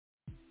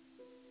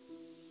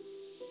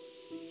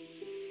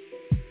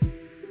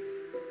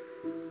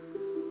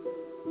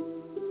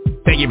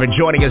Thank you for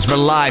joining us for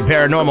Live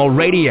Paranormal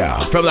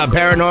Radio. From the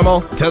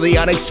paranormal to the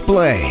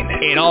unexplained,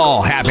 it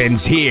all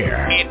happens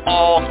here. It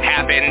all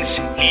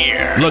happens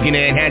here. Looking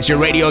to enhance your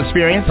radio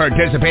experience?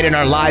 Participate in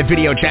our live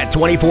video chat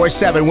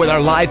 24/7 with our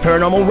Live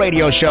Paranormal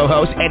Radio show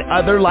hosts and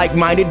other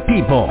like-minded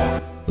people.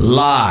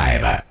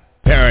 Live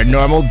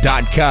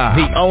Paranormal.com,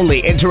 the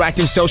only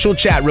interactive social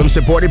chat room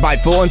supported by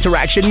Full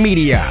Interaction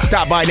Media.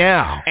 Stop by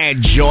now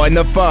and join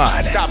the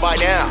fun.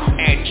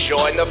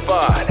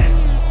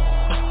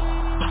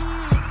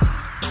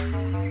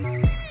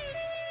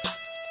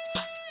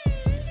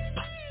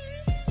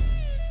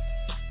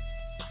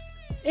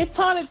 It's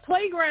Haunted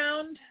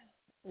Playground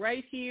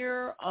right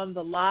here on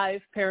the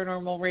Live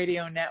Paranormal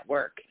Radio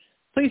Network.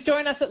 Please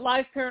join us at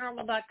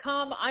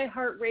liveparanormal.com,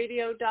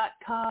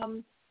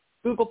 iHeartRadio.com,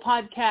 Google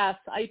Podcasts,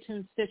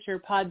 iTunes, Stitcher,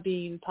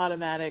 Podbean,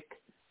 Podomatic,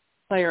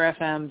 Player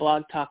FM,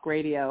 Blog Talk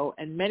Radio,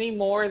 and many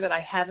more that I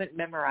haven't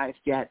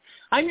memorized yet.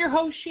 I'm your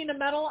host, Sheena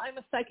Metal. I'm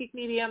a psychic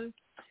medium.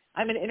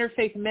 I'm an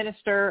interfaith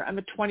minister. I'm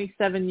a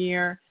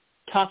 27-year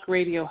talk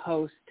radio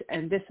host,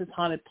 and this is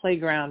Haunted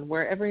Playground,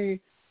 where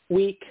every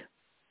week,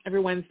 every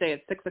Wednesday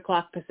at 6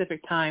 o'clock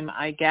Pacific time,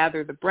 I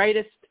gather the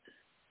brightest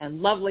and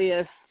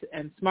loveliest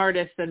and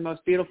smartest and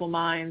most beautiful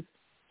minds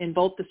in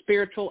both the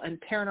spiritual and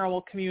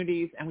paranormal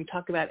communities, and we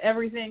talk about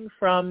everything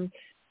from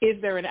is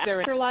there an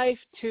afterlife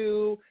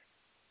to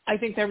I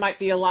think there might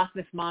be a Loch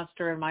Ness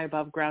Monster in my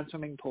above-ground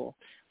swimming pool.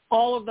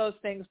 All of those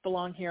things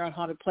belong here on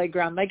Haunted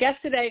Playground. My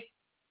guest today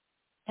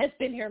has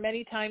been here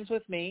many times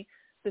with me.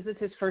 This is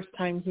his first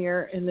time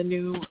here in the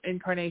new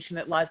incarnation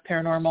at Live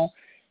Paranormal,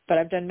 but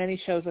I've done many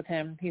shows with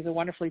him. He's a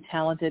wonderfully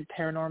talented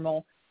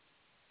paranormal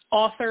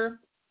author,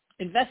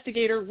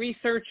 investigator,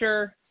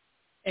 researcher,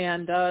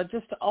 and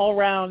just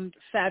all-around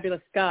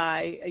fabulous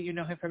guy. You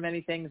know him for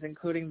many things,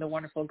 including the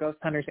wonderful Ghost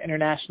Hunters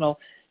International.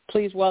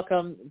 Please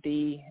welcome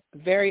the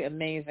very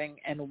amazing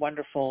and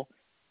wonderful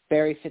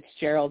Barry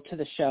Fitzgerald to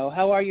the show.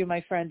 How are you, my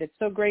friend? It's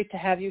so great to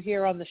have you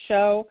here on the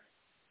show,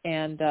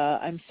 and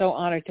I'm so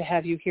honored to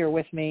have you here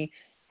with me,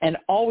 and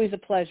always a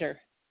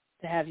pleasure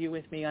to have you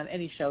with me on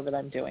any show that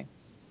I'm doing.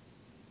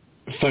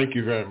 Thank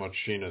you very much,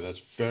 Sheena. That's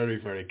very,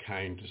 very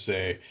kind to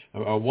say.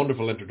 A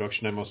wonderful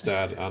introduction, I must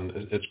add, and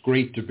it's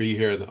great to be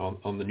here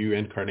on the new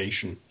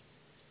incarnation.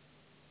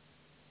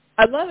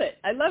 I love it,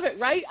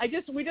 right?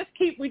 We just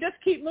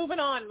keep moving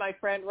on, my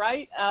friend,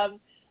 right? How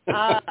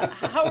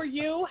are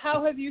you?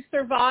 How have you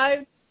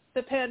survived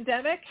the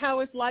pandemic?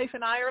 How is life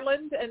in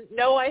Ireland? And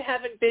no, I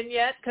haven't been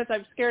yet because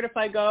I'm scared if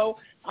I go,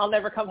 I'll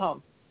never come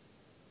home.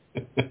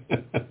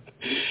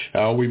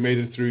 We made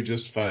it through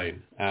just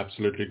fine.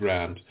 Absolutely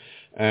grand.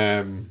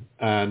 I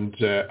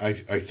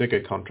think I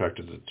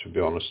contracted it, to be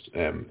honest,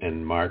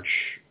 in March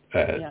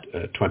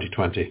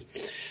 2020.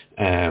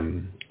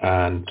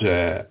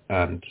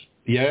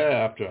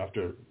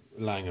 After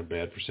lying in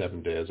bed for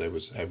 7 days, I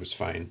was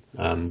fine,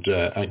 and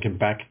I came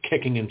back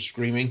kicking and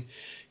screaming.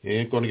 You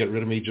ain't going to get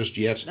rid of me just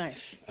yet. Nice.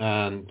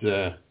 And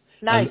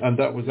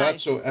that was nice.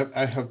 that. So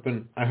I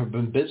have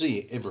been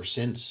busy ever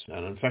since,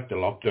 and in fact the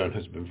lockdown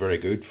has been very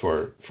good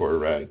for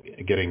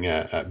getting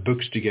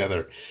books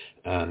together,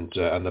 and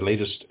the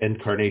latest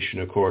incarnation,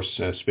 of course.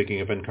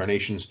 Speaking of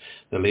incarnations,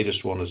 the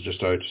latest one is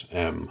just out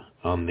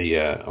on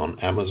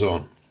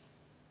Amazon.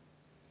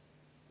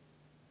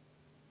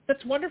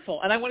 That's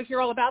wonderful, and I want to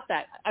hear all about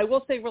that. I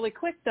will say really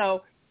quick,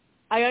 though,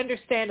 I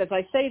understand as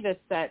I say this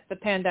that the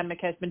pandemic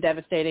has been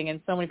devastating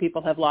and so many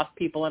people have lost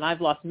people, and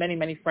I've lost many,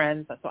 many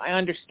friends, so I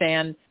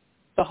understand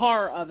the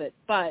horror of it.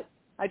 But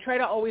I try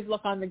to always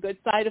look on the good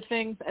side of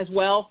things as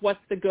well,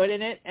 what's the good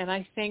in it, and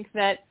I think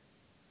that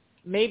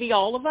maybe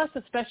all of us,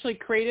 especially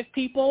creative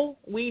people,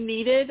 we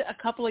needed a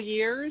couple of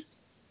years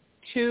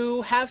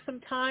to have some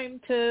time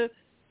to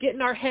get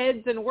in our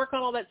heads and work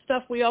on all that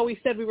stuff we always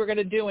said we were going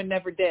to do and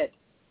never did.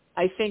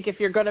 I think if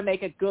you're going to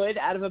make a good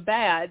out of a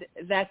bad,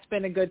 that's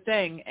been a good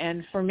thing.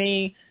 And for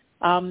me,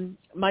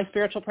 my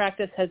spiritual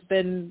practice has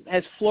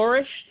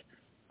flourished.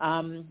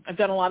 I've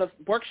done a lot of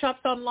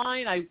workshops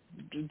online. I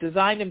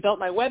designed and built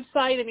my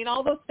website. I mean,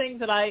 all those things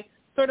that I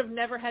sort of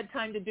never had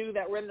time to do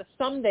that were in the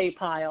someday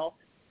pile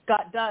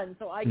got done.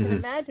 So I can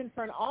imagine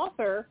for an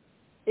author,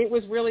 it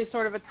was really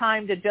sort of a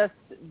time to just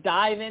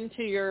dive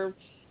into your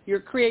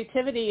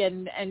creativity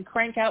and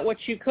crank out what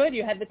you could.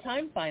 You had the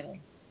time finally.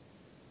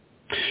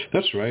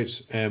 That's right,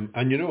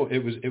 and you know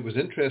it was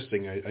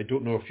interesting. I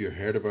don't know if you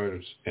heard about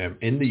it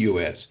in the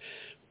US,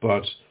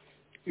 but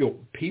you know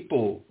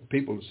people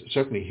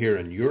certainly here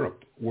in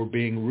Europe were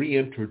being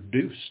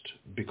reintroduced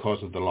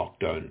because of the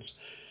lockdowns,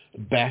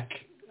 back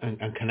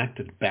and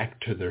connected back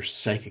to their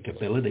psychic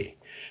ability,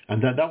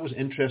 and that was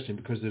interesting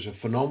because there's a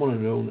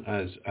phenomenon known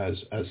as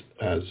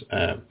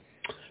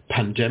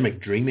pandemic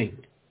dreaming,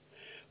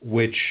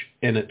 which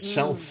in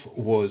itself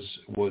was.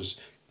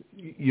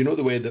 You know,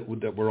 the way that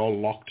we're all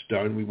locked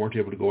down, we weren't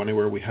able to go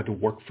anywhere, we had to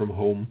work from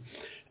home.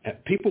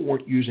 People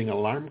weren't using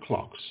alarm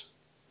clocks,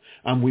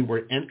 and we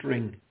were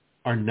entering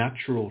our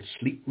natural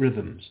sleep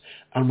rhythms,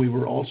 and we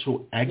were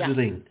also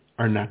exiting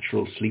our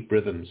natural sleep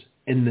rhythms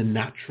in the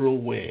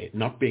natural way,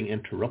 not being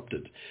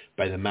interrupted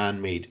by the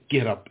man-made,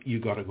 get up, you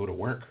got to go to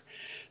work.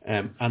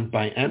 And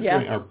by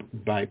entering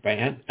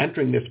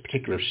entering this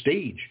particular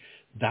stage,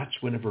 that's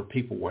whenever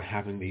people were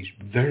having these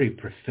very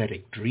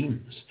prophetic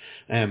dreams.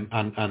 And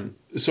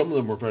some of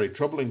them were very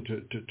troubling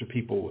to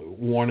people,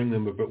 warning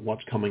them about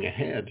what's coming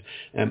ahead.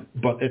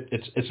 But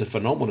it's a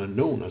phenomenon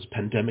known as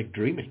pandemic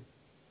dreaming.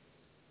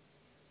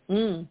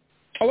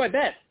 Oh, I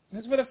bet.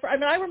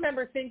 I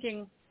remember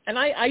thinking, and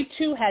I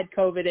too had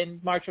COVID in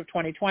March of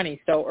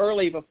 2020, so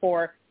early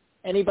before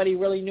anybody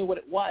really knew what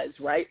it was,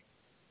 right?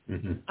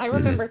 Mm-hmm. I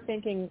remember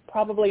thinking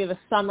probably in the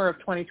summer of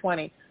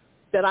 2020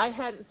 that I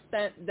hadn't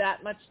spent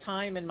that much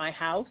time in my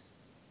house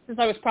since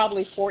I was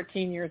probably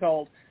 14 years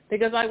old,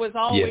 because I was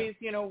always,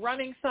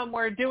 running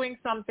somewhere, doing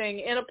something,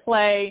 in a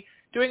play,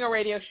 doing a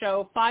radio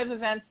show, 5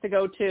 events to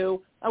go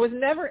to. I was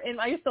never in,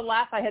 I used to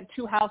laugh, I had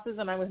 2 houses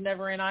and I was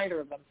never in either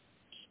of them.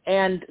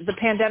 And the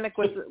pandemic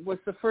was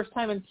the first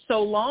time in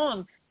so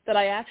long that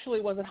I actually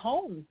was at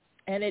home.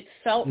 And it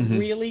felt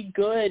really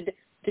good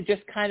to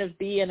just kind of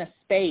be in a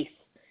space.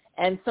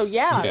 And so,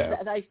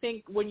 I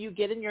think when you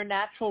get in your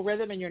natural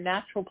rhythm and your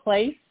natural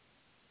place,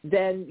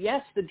 then,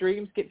 yes, the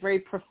dreams get very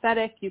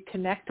prophetic. You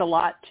connect a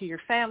lot to your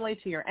family,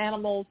 to your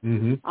animals,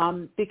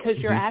 because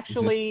you're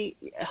actually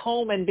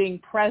home and being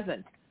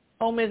present.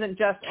 Home isn't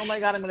just, oh, my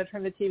God, I'm going to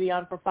turn the TV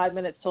on for 5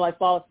 minutes till I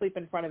fall asleep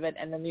in front of it,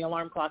 and then the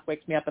alarm clock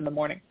wakes me up in the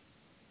morning.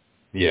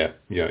 Yeah.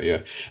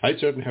 I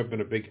certainly have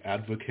been a big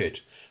advocate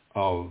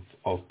of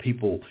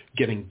people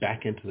getting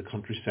back into the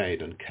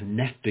countryside and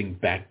connecting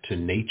back to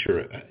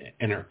nature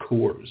in our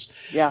cores.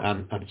 Yeah.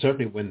 And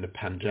certainly when the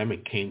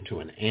pandemic came to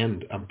an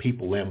end and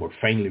people then were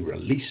finally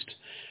released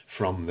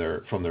from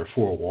their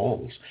 4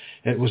 walls,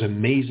 it was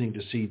amazing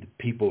to see the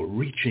people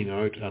reaching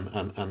out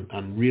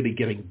and really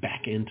getting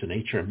back into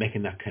nature and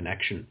making that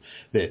connection.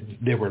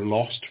 They were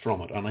lost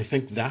from it. And I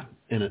think that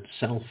in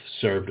itself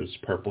served its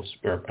purpose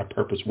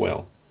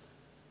well.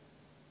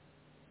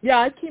 Yeah,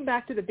 I came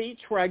back to the beach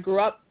where I grew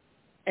up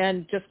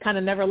and just kind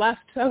of never left.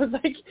 I was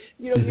like, it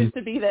used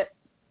to be that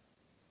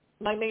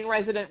my main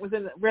residence was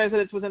in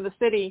the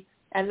city,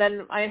 and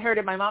then I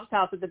inherited my mom's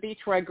house at the beach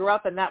where I grew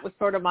up, and that was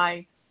sort of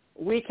my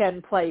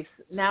weekend place.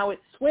 Now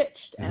it's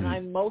switched, and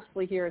I'm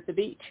mostly here at the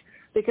beach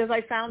because I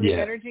found the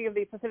energy of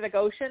the Pacific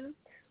Ocean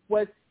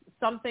was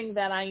something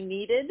that I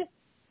needed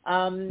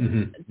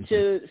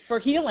for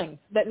healing,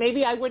 that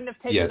maybe I wouldn't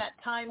have taken that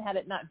time had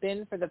it not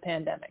been for the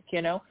pandemic,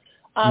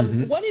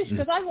 What is,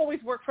 because I've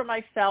always worked for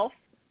myself,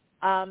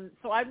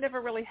 so I've never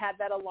really had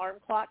that alarm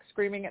clock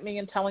screaming at me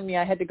and telling me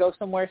I had to go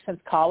somewhere since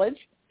college.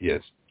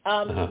 Yes.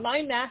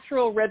 My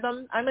natural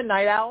rhythm, I'm a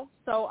night owl,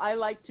 so I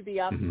like to be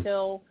up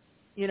till,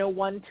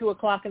 1, 2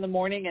 o'clock in the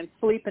morning and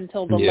sleep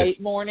until the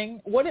late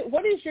morning. What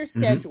is your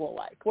schedule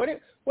like? What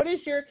is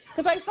your,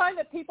 because I find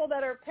that people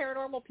that are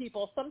paranormal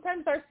people,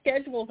 sometimes our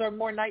schedules are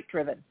more night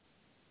driven.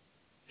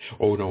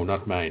 Oh, no,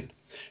 not mine.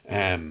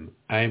 I'm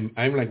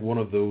like one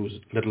of those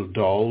little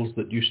dolls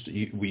that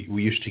we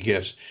used to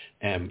get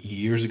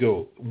years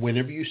ago.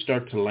 Whenever you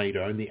start to lie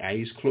down, the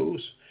eyes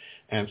close.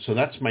 So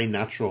that's my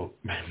natural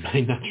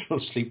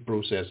sleep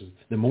process.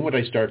 The moment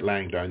I start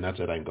lying down, that's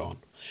it, I'm gone.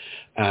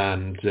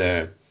 And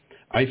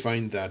I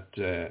find that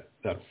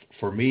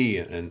for me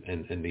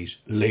in these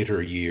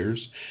later years,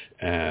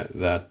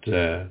 that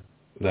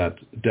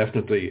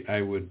definitely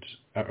I would,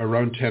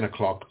 around 10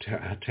 o'clock,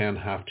 10,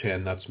 half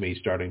 10, that's me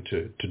starting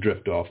to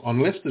drift off,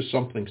 unless there's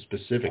something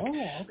specific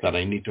that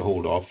I need to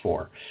hold off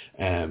for,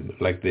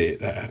 like the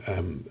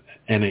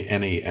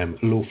any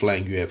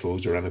low-flying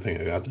UFOs or anything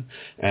like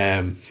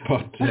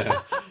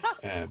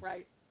that.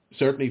 Right.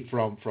 Certainly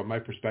from my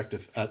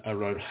perspective, at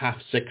around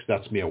 6:30,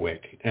 that's me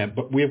awake.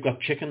 But we've got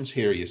chickens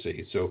here, you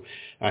see, so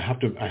I have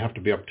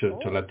to be up to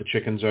let the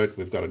chickens out.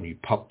 We've got a new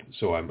pup,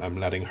 so I'm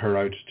letting her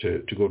out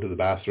to go to the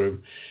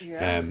bathroom.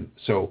 Yeah.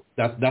 So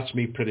that's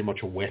me pretty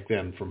much awake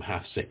then from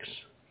 6:30.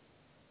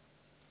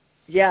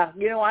 Yeah,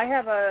 I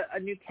have a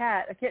new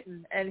cat, a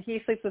kitten, and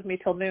he sleeps with me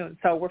till noon,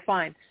 so we're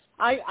fine.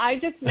 I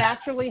just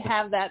naturally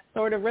have that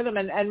sort of rhythm,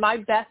 and my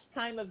best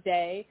time of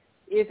day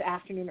is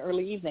afternoon,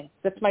 early evening.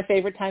 That's my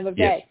favorite time of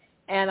day. Yes.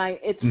 And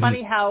it's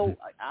funny how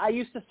I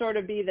used to sort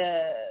of be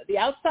the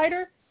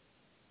outsider,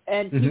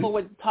 and people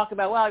would talk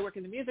about, well, I work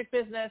in the music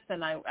business,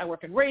 and I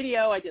work in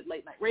radio. I did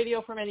late night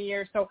radio for many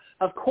years, so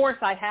of course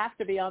I have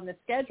to be on this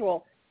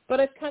schedule. But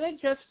I've kind of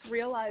just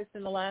realized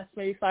in the last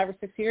maybe 5 or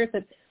 6 years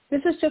that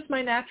this is just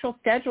my natural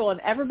schedule,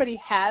 and everybody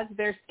has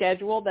their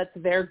schedule that's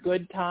their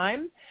good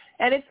time,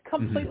 and it's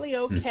completely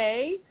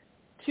okay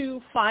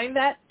to find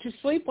that, to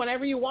sleep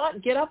whenever you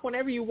want, get up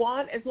whenever you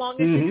want, as long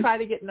as you try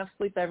to get enough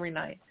sleep every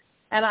night.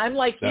 And I'm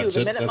like you.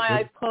 The minute my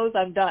eyes close,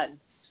 I'm done.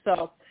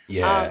 So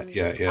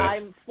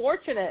I'm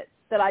fortunate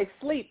that I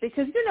sleep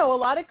because, a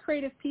lot of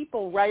creative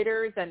people,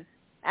 writers and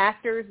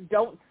actors,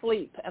 don't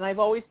sleep. And I've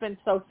always been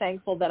so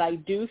thankful that I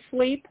do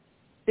sleep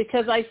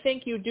because I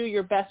think you do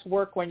your best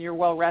work when you're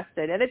well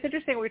rested. And it's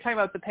interesting when we're talking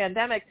about the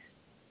pandemic.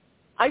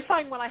 I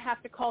find when I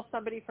have to call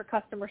somebody for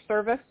customer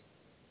service,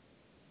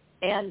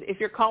 and if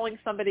you're calling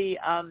somebody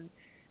in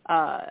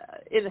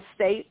the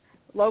States,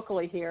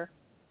 locally here,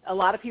 a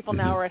lot of people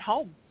now are at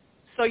home.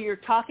 So you're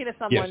talking to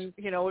someone, Yes.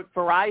 you know, at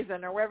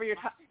Verizon or wherever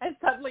and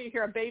suddenly you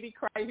hear a baby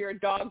cry, you hear a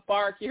dog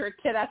bark, you hear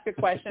a kid ask a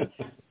question.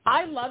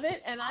 I love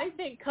it, and I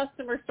think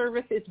customer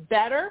service is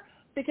better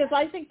because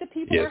I think the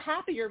people Yes. are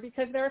happier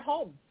because they're at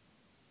home.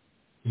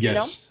 Yes, you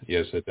know?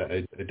 yes,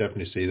 I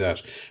definitely see that.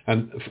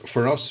 And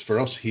for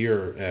us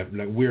here,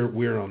 like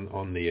we're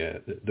on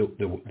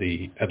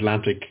the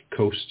Atlantic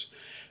coast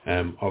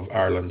of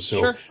Ireland. So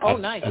sure. Oh,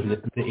 nice.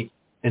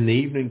 In the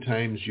evening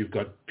times, you've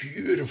got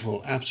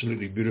beautiful,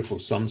 absolutely beautiful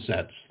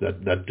sunsets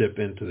that dip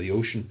into the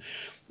ocean,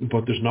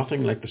 but there's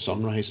nothing like the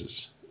sunrises.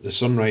 The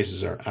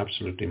sunrises are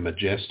absolutely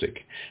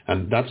majestic,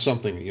 and that's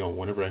something, you know,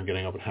 whenever I'm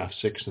getting up at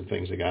 6:30 and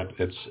things like that,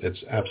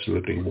 it's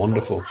absolutely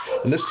wonderful.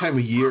 And this time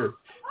of year,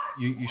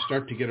 you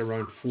start to get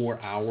around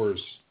 4 hours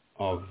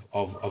of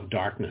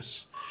darkness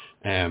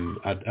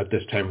at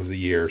this time of the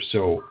year.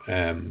 So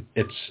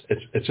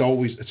it's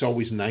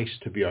always nice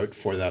to be out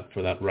for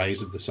that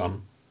rise of the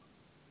sun.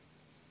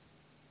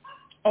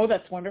 Oh,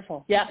 that's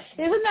wonderful. Yeah.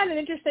 Isn't that an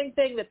interesting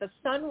thing that the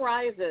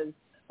sunrises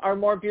are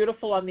more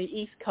beautiful on the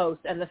East Coast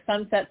and the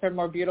sunsets are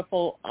more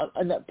beautiful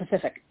on the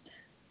Pacific?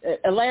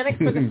 Atlantic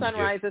for the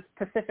sunrises,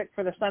 yes. Pacific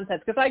for the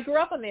sunsets. Because I grew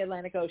up on the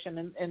Atlantic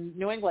Ocean in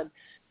New England.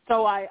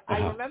 So I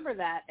remember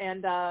that.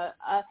 And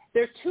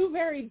they're two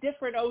very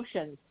different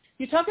oceans.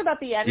 You talk about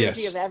the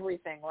energy of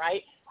everything,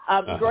 right?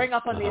 Growing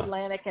up on the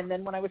Atlantic, and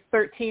then when I was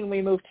 13,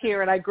 we moved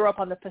here, and I grew up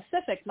on the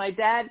Pacific. My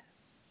dad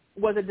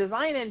was a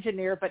design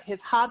engineer, but his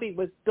hobby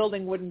was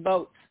building wooden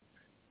boats.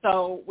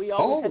 So we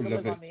always had to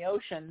live on the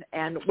ocean,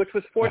 and which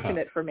was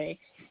fortunate for me.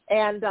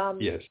 And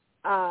yes.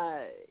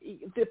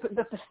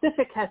 The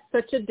Pacific has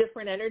such a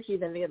different energy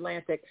than the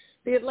Atlantic.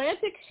 The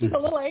Atlantic, she's a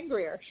little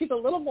angrier. She's a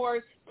little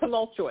more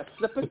tumultuous.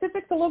 The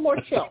Pacific's a little more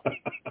chill.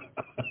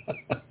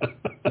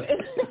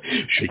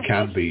 She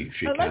can be.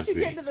 Unless you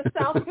get to the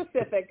South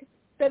Pacific,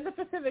 then the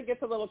Pacific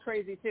gets a little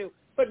crazy too.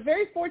 But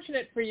very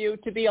fortunate for you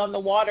to be on the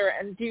water.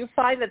 And do you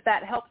find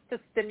that helps to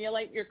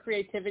stimulate your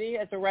creativity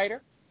as a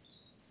writer?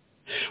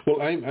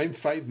 Well, I'm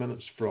 5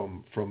 minutes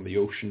from the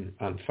ocean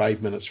and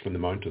 5 minutes from the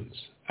mountains,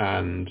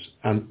 and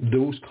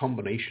those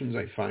combinations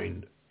I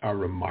find are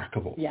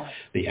remarkable. Yeah.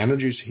 The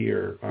energies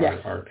here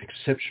are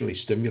exceptionally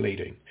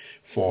stimulating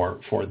for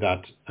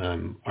that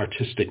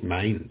artistic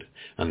mind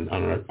and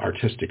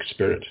artistic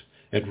spirit.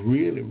 It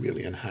really,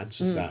 really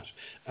enhances that.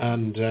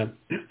 And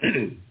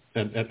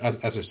and as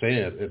I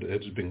say,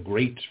 it's been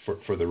great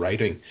for the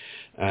writing.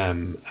 You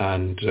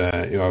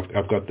know,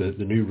 I've got the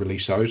new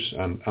release out,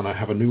 and I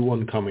have a new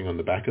one coming on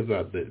the back of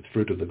that, The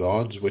Fruit of the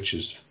Gods, which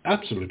is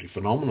absolutely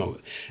phenomenal.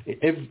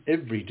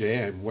 Every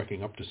day I'm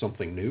waking up to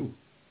something new.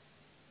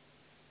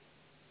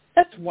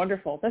 That's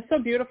wonderful. That's so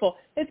beautiful.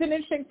 It's an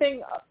interesting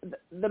thing,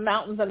 the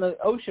mountains and the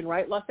ocean,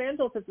 right? Los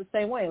Angeles is the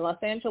same way.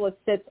 Los Angeles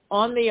sits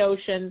on the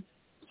ocean,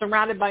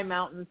 surrounded by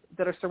mountains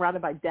that are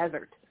surrounded by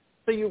desert.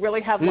 So you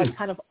really have like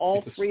kind of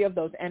all three of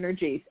those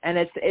energies. And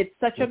it's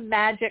such a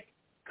magic,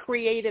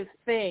 creative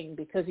thing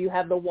because you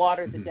have the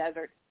water, the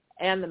desert,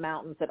 and the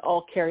mountains that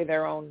all carry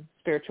their own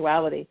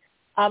spirituality.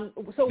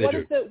 So what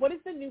is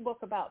the new book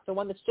about, the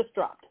one that's just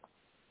dropped?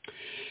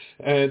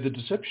 The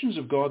Deceptions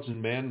of Gods and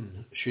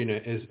Men,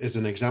 Sheena, is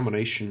an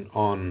examination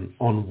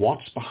on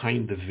what's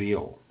behind the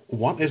veil.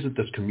 What is it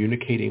that's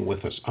communicating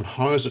with us, and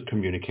how is it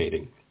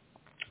communicating?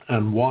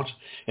 And what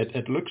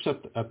it looks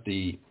at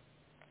the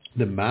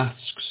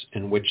masks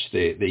in which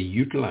they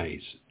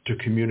utilize to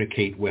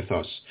communicate with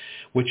us,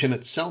 which in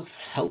itself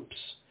helps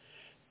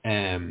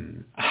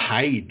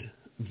hide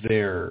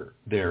their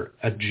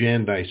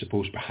agenda, I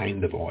suppose,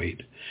 behind the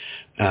void.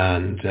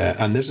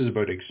 And this is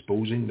about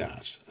exposing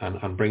that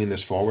and bringing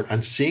this forward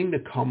and seeing the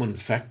common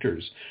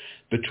factors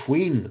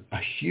between a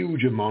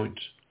huge amount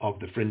of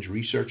the fringe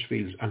research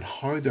fields and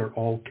how they're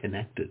all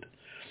connected.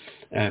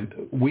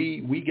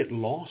 We get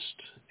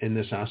lost in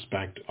this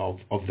aspect of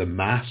the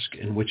mask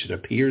in which it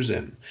appears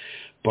in.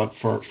 But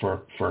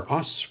for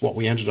us, what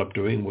we ended up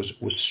doing was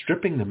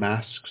stripping the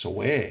masks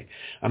away.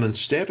 And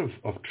instead of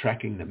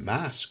tracking the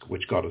mask,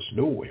 which got us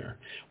nowhere,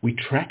 we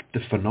tracked the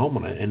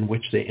phenomena in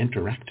which they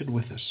interacted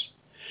with us.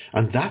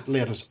 And that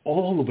led us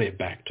all the way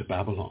back to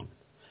Babylon.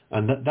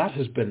 And that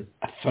has been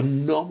a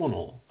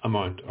phenomenal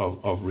amount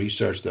of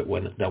research that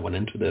went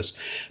into this,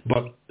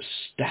 but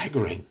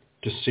staggering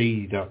to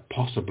see that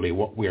possibly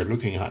what we are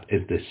looking at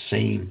is the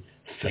same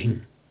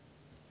thing.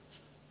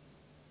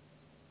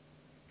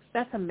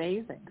 That's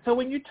amazing. So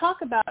when you talk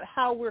about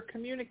how we're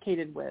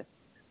communicated with,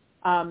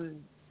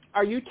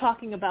 are you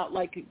talking about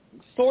like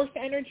source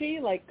energy,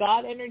 like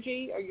God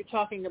energy? Are you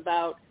talking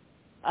about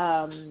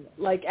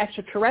like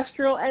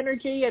extraterrestrial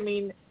energy? I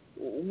mean,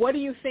 what do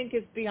you think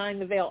is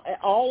behind the veil?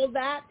 All of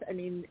that? I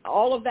mean,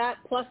 all of that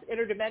plus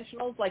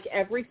interdimensionals, like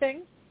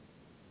everything?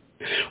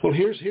 Well,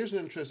 here's an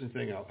interesting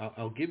thing.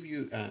 I'll give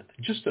you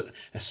just a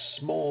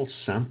small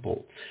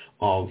sample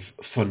of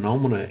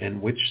phenomena in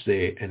which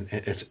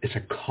it's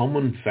a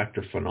common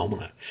factor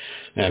phenomena.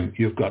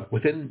 You've got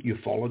within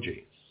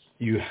ufology,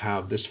 you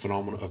have this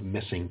phenomenon of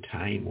missing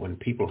time. When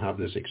people have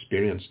this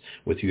experience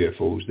with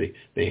UFOs,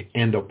 they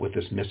end up with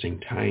this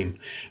missing time.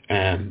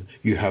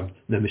 You have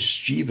the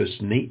mischievous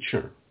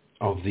nature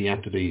of the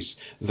entities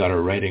that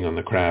are riding on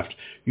the craft.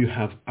 You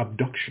have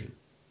abduction,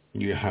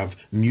 you have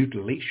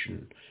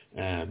mutilation,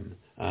 and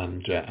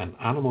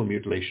animal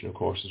mutilation, of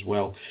course, as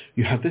well.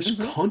 You have this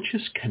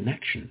conscious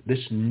connection,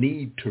 this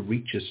need to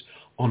reach us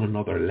on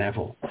another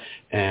level.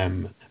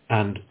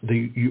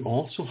 You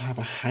also have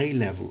a high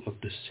level of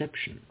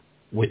deception,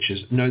 which is,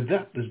 now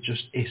that is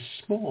just a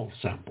small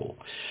sample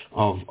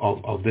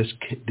of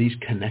these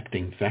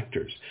connecting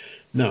factors.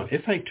 Now,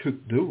 if I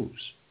took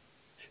those,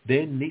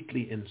 then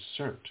neatly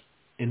insert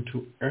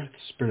into earth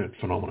spirit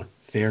phenomena,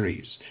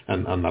 fairies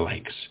and the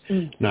likes.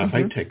 Now, if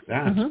I take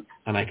that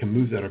and I can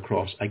move that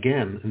across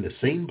again in the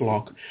same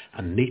block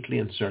and neatly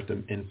insert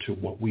them into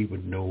what we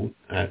would know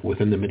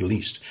within the Middle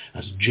East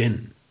as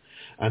jinn,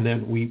 and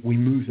then we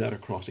move that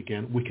across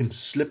again, we can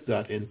slip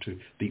that into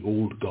the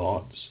old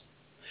gods.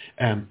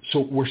 So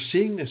we're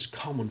seeing this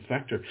common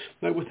factor.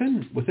 Now,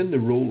 within the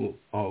role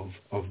of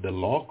the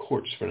law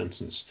courts, for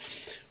instance,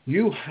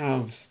 you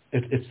have,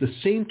 it's the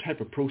same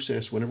type of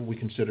process whenever we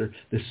consider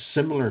the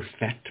similar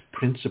fact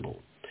principle.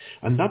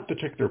 And that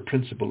particular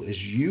principle is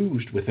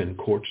used within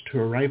courts to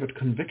arrive at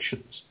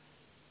convictions.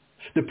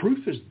 The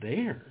proof is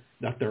there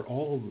that they're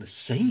all the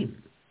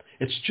same.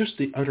 It's just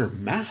the outer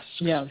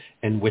mask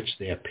in which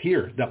they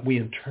appear that we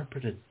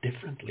interpret it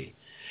differently.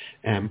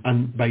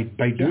 And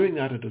by doing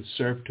that, it has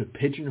served to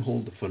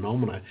pigeonhole the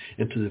phenomena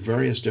into the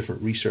various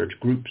different research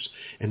groups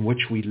in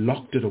which we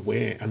locked it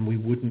away, and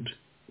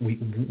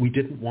we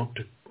didn't want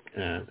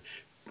to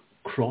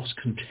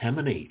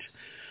cross-contaminate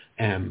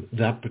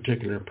that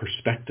particular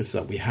perspective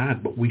that we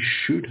had, but we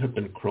should have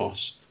been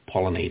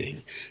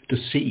cross-pollinating to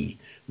see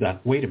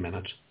that, wait a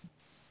minute,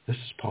 this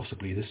is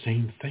possibly the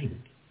same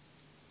thing.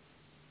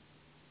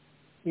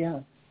 Yeah.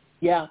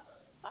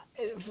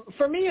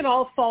 For me, it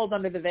all falls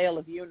under the veil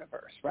of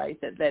universe, right?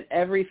 That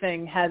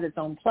everything has its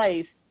own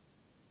place,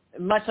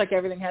 much like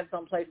everything has its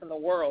own place in the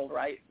world,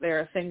 right? There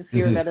are things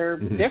here that are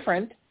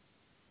different,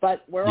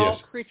 but we're all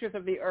creatures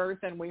of the earth,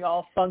 and we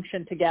all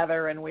function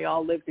together, and we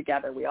all live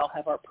together. We all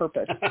have our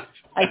purpose.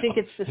 I think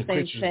it's the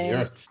same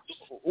thing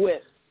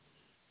with,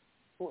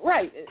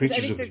 right. Creatures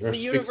I think of the earth, the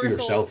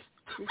universal,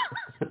 speak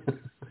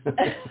for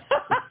yourself.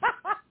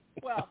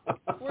 Well,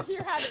 we're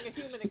here having a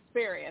human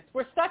experience.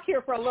 We're stuck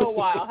here for a little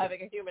while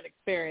having a human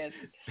experience.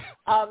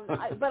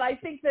 But I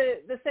think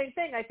the same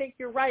thing. I think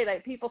you're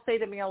right. People say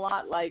to me a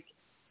lot, like,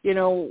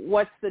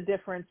 what's the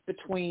difference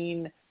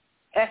between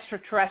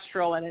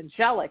extraterrestrial and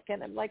angelic?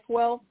 And I'm like,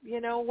 well,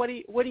 what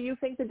do you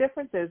think the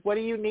difference is? What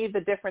do you need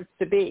the difference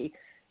to be?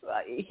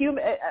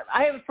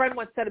 I have a friend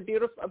once said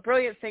a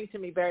brilliant thing to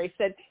me, Barry.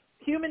 Said,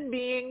 human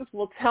beings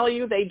will tell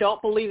you they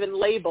don't believe in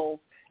labels,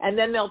 and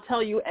then they'll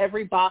tell you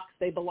every box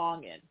they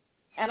belong in.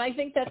 And I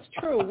think that's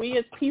true. We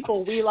as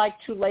people, we like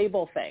to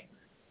label things.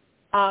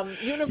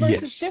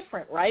 Universe is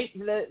different, right?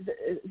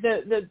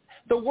 The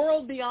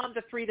world beyond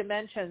the three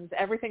dimensions,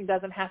 everything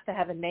doesn't have to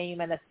have a name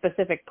and a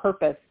specific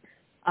purpose.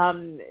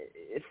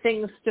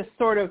 Things just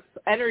sort of,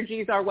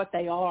 energies are what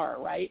they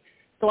are, right?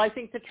 So I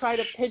think to try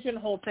to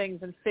pigeonhole things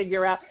and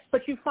figure out,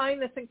 but you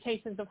find this in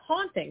cases of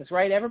hauntings,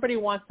 right? Everybody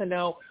wants to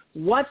know,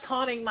 what's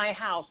haunting my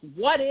house?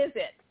 What is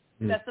it?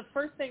 That's the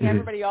first thing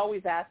everybody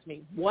always asks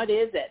me. What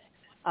is it?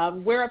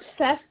 We're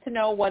obsessed to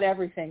know what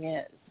everything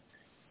is.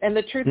 And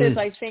the truth is,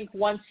 I think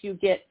once you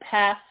get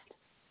past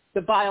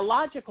the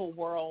biological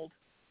world,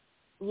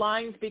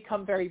 lines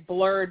become very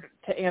blurred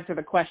to answer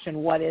the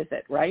question, what is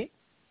it, right?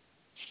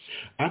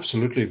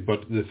 Absolutely.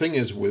 But the thing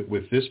is,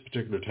 with this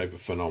particular type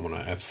of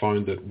phenomena, I've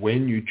found that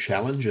when you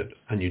challenge it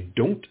and you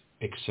don't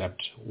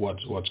accept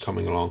what's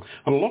coming along,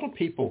 and a lot of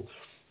people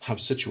have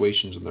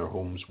situations in their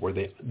homes where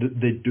they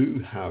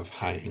do have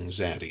high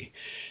anxiety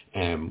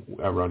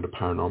around a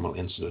paranormal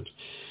incident.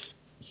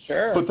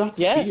 Sure. But that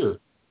fear,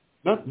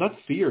 that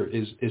fear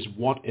is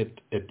what it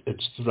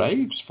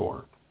thrives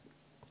for.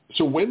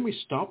 So when we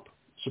stop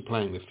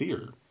supplying the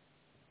fear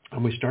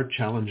and we start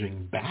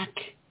challenging back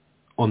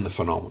on the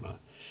phenomena,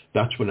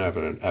 that's when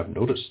I've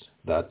noticed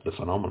that the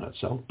phenomena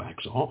itself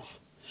backs off.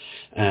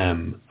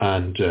 And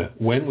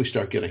when we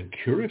start getting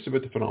curious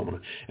about the phenomena,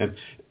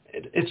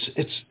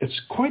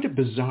 it's quite a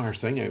bizarre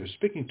thing. I was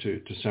speaking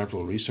to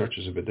several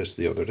researchers about this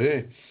the other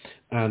day,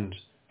 and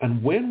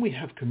when we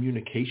have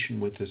communication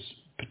with this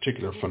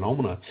particular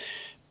phenomena,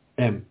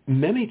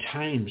 many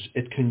times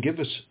it can give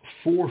us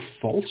 4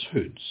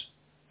 falsehoods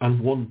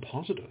and 1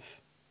 positive.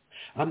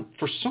 And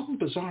for some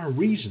bizarre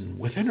reason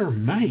within our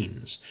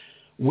minds,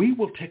 we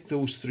will take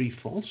those 3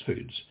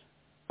 falsehoods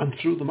and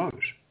throw them out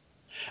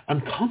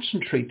and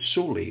concentrate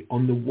solely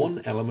on the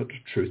 1 element of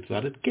truth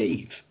that it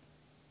gave.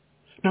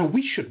 Now,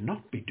 we should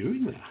not be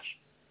doing that.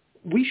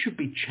 We should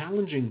be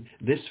challenging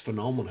this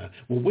phenomena.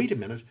 Well, wait a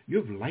minute,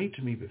 you've lied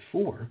to me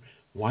before.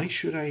 Why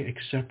should I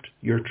accept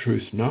your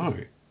truth now?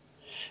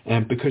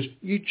 Because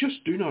you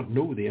just do not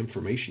know the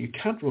information. You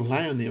can't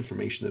rely on the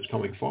information that's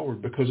coming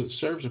forward because it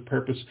serves a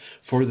purpose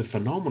for the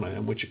phenomena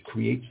in which it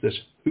creates this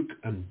hook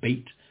and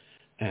bait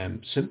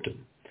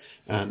symptom.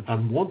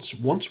 And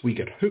once we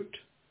get hooked,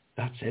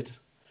 that's it.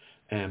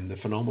 The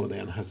phenomena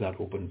then has that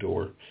open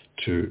door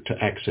to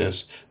access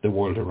the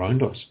world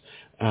around us.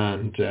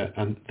 and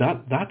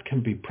that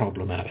can be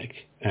problematic,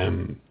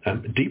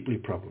 deeply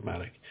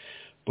problematic.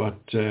 But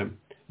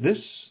this.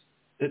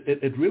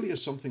 It really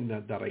is something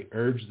that I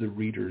urge the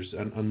readers,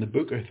 and the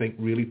book, I think,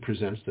 really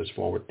presents this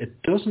forward.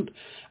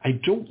 I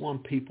don't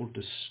want people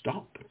to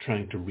stop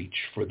trying to reach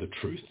for the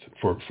truth,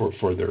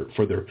 for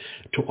their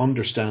to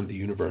understand the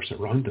universe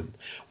around them.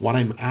 What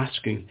I'm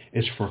asking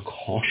is for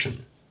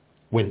caution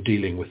when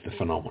dealing with the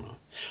phenomena.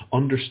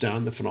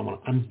 Understand the phenomena,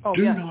 and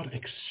do not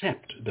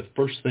accept the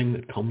first thing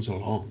that comes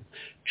along.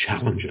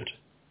 Challenge it.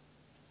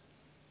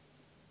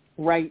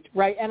 Right.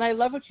 And I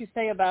love what you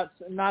say about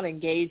not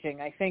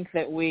engaging. I think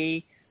that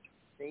we,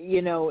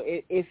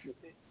 if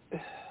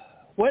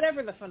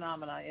whatever the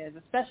phenomena is,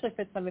 especially if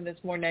it's something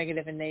that's more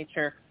negative in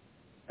nature,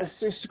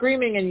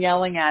 screaming and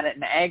yelling at it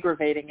and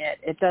aggravating it,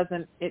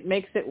 it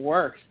makes it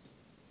worse.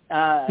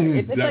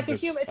 It's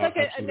like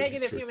a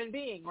negative human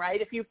being,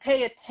 right? If you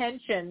pay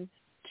attention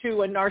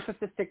to a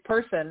narcissistic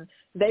person,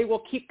 they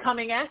will keep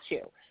coming at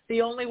you.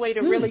 The only way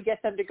to really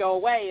get them to go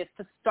away is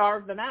to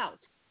starve them out.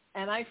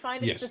 And I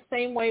find it's the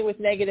same way with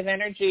negative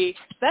energy.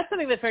 That's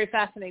something that very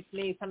fascinates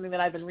me, something that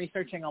I've been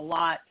researching a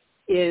lot,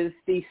 is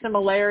the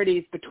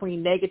similarities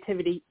between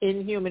negativity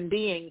in human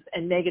beings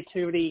and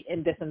negativity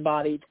in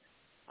disembodied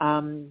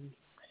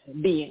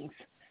beings.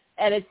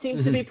 And it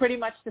seems to be pretty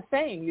much the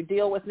same. You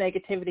deal with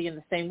negativity in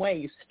the same way.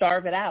 You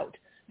starve it out.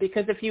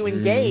 Because if you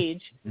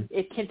engage,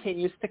 it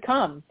continues to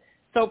come.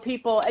 So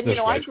people, and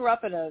I grew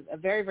up in a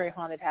very, very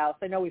haunted house.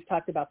 I know we've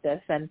talked about this,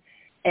 and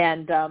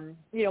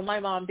my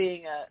mom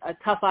being a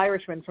tough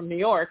Irishman from New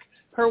York,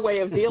 her way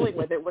of dealing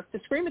with it was to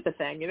scream at the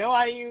thing. You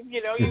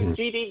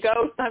GD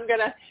ghost,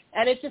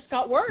 and it just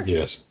got worse.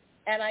 Yes.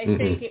 And I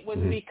think it was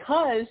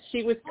because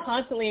she was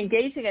constantly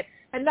engaging it.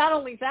 And not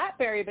only that,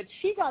 Barry, but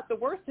she got the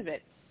worst of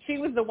it. She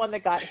was the one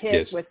that got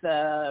hit with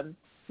the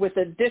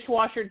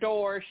dishwasher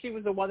door. She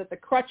was the one that the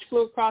crutch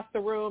flew across the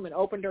room and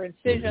opened her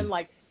incision.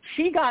 Like,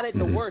 she got it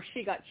the worst.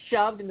 She got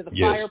shoved into the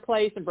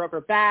fireplace and broke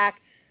her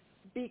back,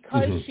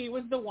 because she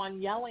was the one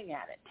yelling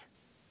at it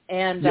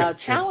and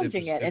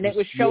challenging it, and it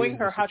was showing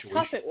her how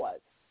tough it was.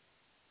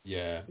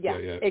 Yeah,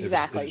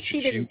 exactly.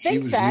 She didn't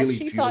think that. Really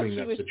she thought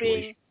she was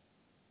being.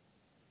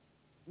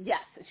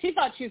 Yes, she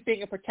thought she was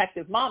being a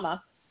protective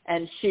mama,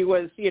 and she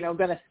was, going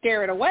to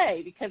scare it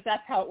away because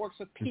that's how it works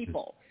with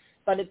people.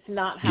 But it's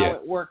not how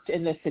it worked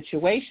in this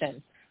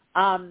situation.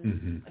 So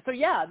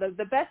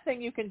the best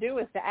thing you can do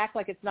is to act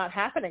like it's not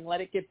happening.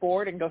 Let it get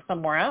bored and go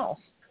somewhere else.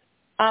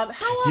 How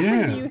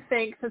often do you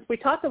think, since we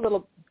talked a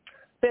little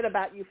bit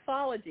about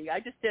ufology,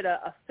 I just did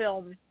a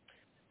film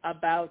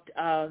about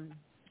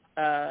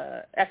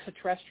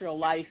extraterrestrial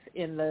life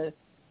in the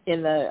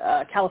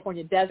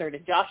California desert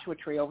in Joshua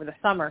Tree over the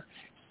summer,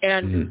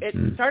 and it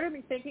started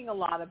me thinking a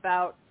lot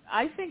about,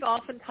 I think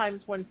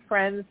oftentimes when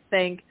friends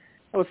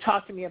have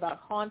talked to me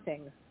about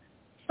hauntings,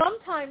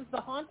 sometimes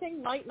the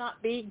haunting might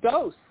not be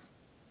ghosts.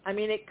 I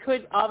mean, it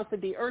could obviously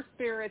be earth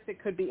spirits,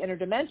 it could be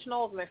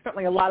interdimensionals, and there's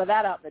certainly a lot of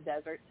that out in the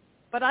desert.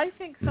 But I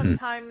think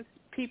sometimes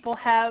people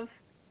have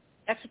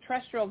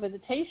extraterrestrial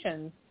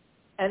visitations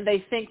and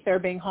they think they're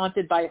being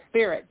haunted by a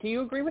spirit. Do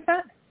you agree with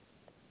that?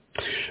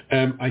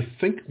 I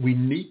think we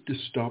need to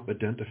stop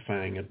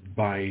identifying it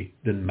by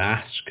the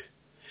mask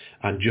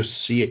and just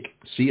see it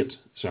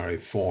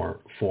for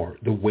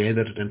the way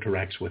that it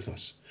interacts with us.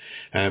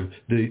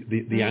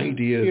 The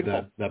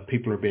idea that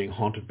people are being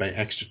haunted by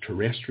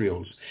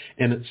extraterrestrials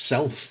in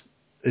itself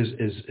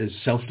is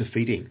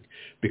self-defeating,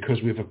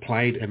 because we've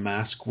applied a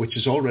mask which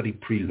is already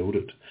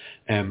preloaded,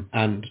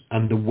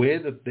 and the way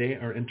that they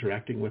are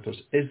interacting with us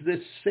is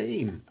the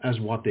same as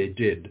what they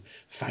did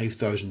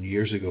 5,000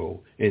 years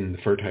ago in the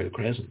Fertile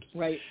Crescent.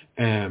 Right.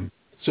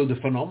 So the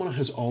phenomena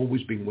has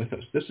always been with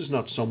us. This is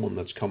not someone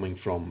that's coming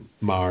from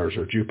Mars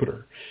or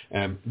Jupiter.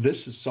 This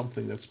is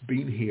something that's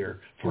been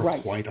here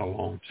for quite a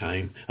long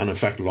time, and in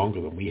fact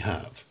longer than we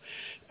have.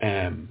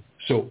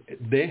 So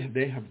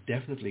they have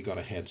definitely got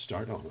a head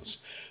start on us.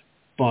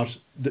 But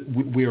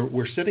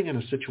we're sitting in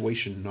a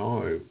situation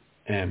now,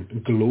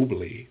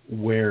 globally,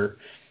 where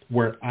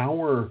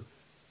our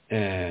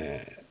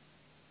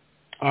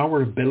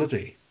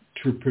ability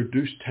to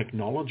produce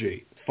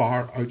technology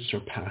far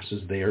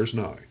outsurpasses theirs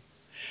now.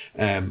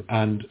 And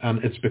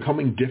it's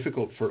becoming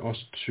difficult for us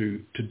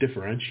to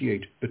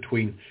differentiate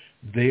between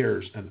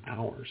theirs and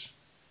ours.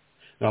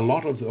 Now, a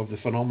lot of the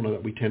phenomena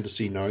that we tend to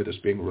see now that's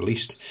being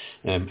released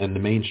in the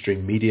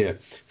mainstream media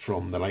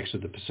from the likes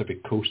of the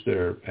Pacific Coast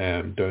there,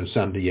 down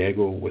San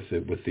Diego with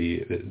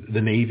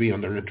the Navy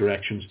and their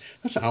interactions,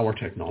 that's our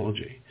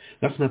technology.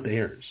 That's not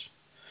theirs.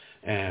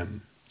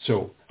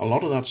 So a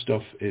lot of that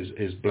stuff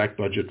is black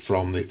budget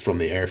from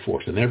the Air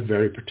Force, and they're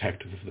very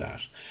protective of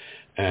that,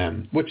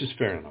 which is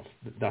fair enough.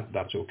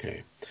 That's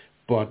okay.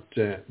 But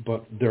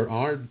there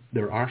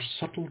are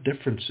subtle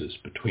differences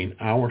between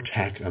our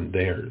tech and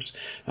theirs,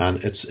 and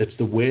it's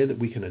the way that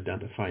we can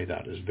identify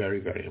that is very,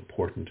 very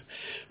important.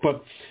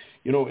 But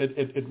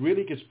it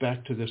really gets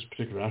back to this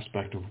particular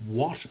aspect of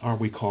what are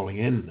we calling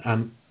in,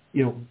 and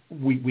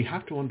we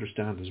have to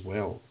understand as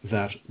well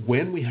that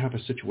when we have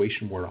a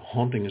situation where a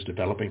haunting is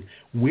developing,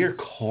 we're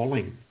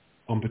calling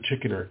on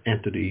particular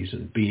entities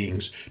and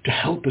beings to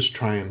help us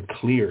try and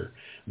clear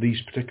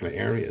these particular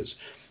areas,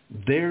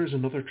 there's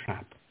another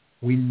trap.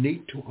 We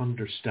need to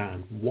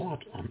understand what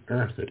on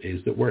earth it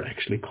is that we're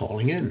actually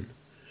calling in,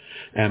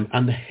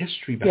 and the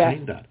history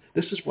behind that.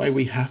 This is why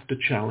we have to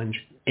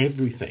challenge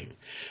everything.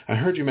 I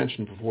heard you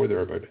mention before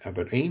there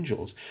about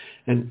angels,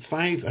 and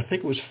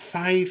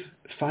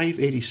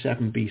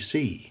 587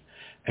 BC,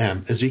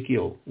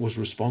 Ezekiel was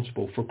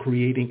responsible for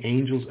creating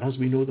angels as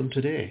we know them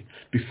today.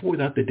 Before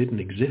that, they didn't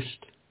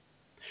exist.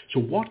 So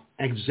what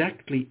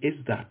exactly is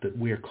that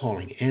we're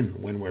calling in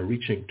when we're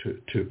reaching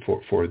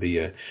for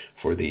the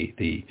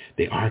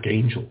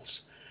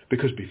archangels?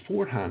 Because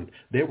beforehand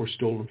they were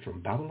stolen from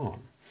Babylon.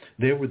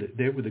 They were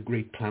the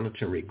great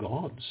planetary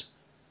gods.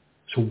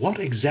 So what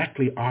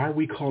exactly are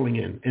we calling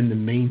in the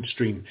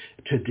mainstream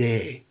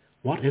today?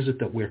 What is it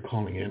that we're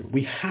calling in?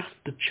 We have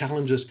to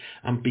challenge this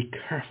and be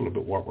careful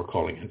about what we're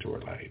calling into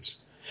our lives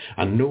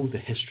and know the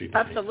history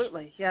behind it.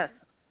 Absolutely, yes.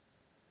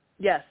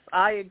 Yes,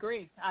 I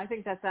agree. I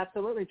think that's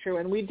absolutely true.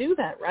 And we do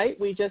that, right?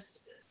 We just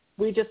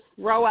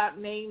throw out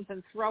names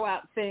and throw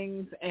out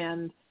things,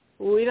 and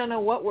we don't know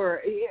what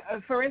we're.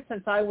 For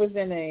instance, I was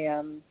in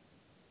a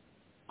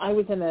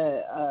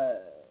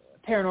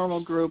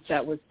paranormal group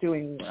that was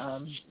doing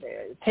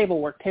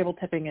table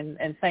tipping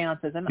and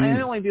seances, and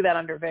I only do that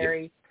under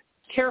very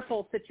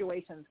careful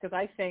situations, because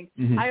I think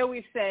I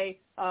always say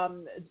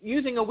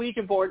using a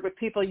Ouija board with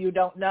people you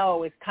don't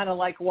know is kind of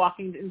like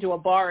walking into a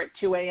bar at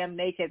 2 a.m.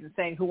 naked and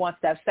saying, who wants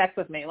to have sex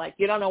with me? Like,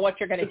 you don't know what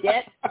you're going to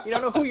get. You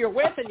don't know who you're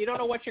with, and you don't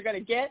know what you're going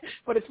to get,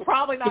 but it's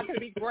probably not going to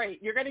be great.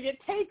 You're going to get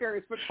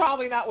takers, but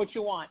probably not what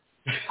you want.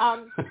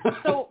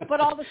 But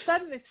all of a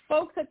sudden, it's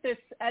folks at this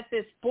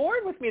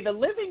board with me, the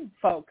living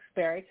folks,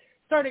 Barry,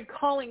 started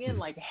calling in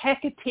like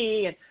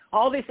Hecate and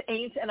all this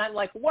ancient, and I'm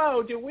like,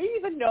 whoa, do we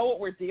even know what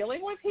we're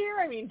dealing with here?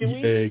 I mean, do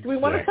we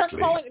want to start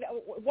calling,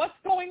 what's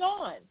going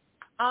on?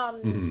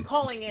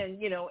 Calling in,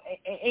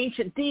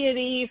 ancient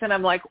deities, and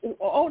I'm like,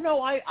 oh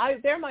no,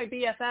 they're my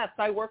BFFs.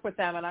 I work with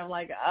them, and I'm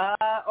like,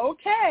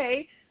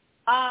 okay.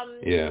 I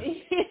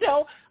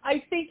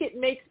think it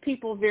makes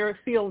people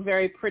feel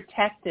very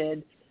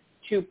protected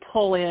to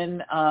pull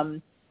in,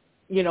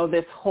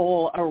 this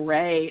whole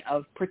array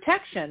of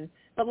protection.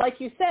 But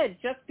like you said,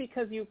 just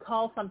because you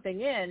call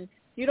something in,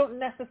 you don't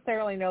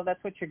necessarily know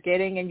that's what you're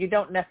getting, and you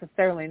don't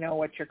necessarily know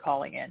what you're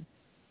calling in.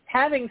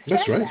 Having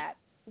said that,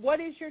 what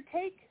is your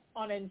take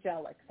on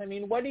angelics? I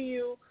mean, what do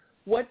you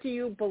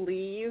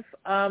believe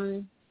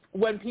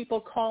when people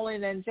call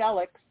in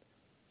angelics?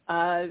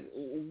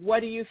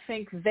 What do you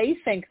think they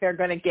think they're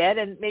going to get,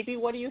 and maybe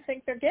what do you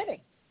think they're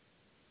getting?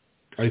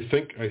 I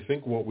think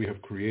what we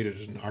have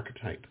created is an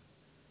archetype.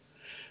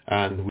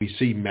 And we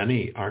see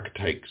many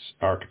archetypes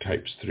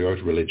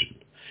throughout religion,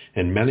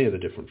 in many of the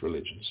different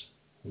religions.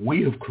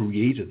 We have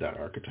created that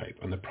archetype.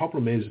 And the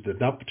problem is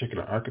that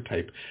particular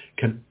archetype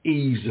can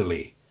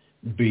easily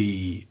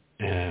be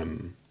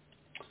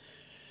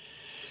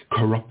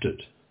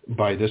corrupted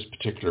by these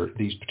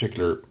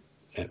particular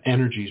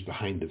energies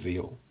behind the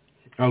veil.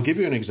 I'll give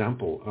you an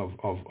example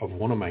of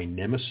one of my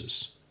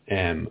nemesis,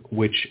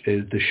 which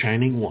is the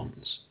Shining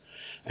Ones.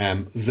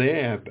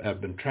 They have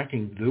been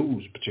tracking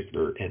those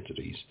particular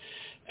entities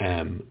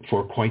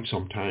for quite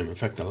some time. In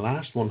fact, the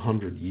last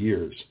 100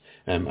 years,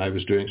 I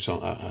was doing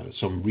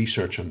some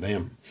research on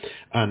them.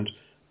 And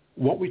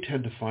what we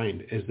tend to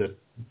find is that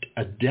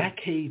a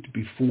decade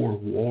before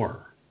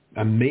war,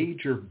 a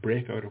major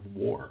breakout of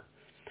war,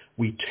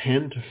 we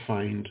tend to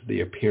find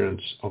the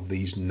appearance of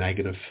these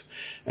negative,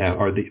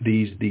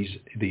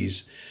 these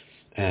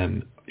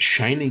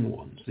shining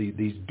ones,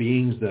 these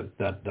beings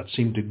that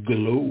seem to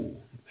glow.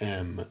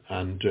 And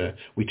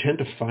we tend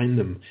to find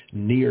them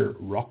near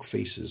rock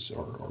faces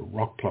or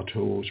rock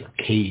plateaus or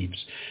caves.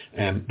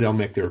 They'll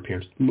make their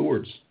appearance.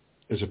 Lourdes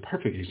is a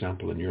perfect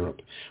example in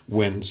Europe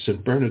when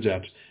St.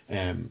 Bernadette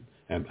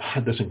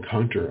had this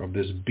encounter of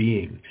this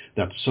being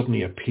that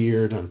suddenly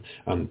appeared and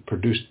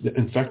produced.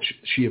 In fact,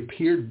 she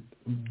appeared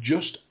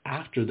just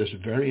after this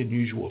very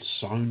unusual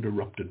sound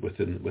erupted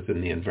within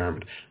the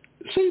environment.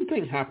 Same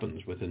thing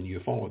happens within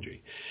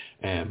ufology.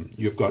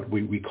 You've got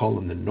we call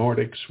them the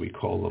Nordics, we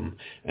call them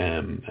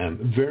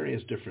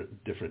various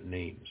different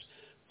names,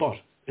 but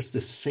it's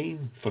the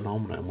same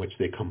phenomena in which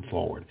they come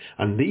forward.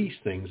 And these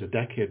things, a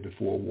decade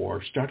before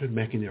war, started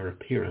making their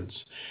appearance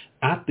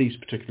at these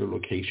particular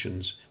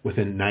locations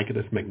within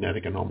negative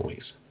magnetic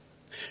anomalies.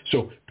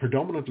 So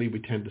predominantly we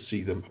tend to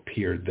see them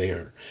appear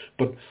there.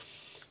 But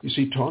you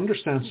see, to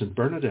understand St.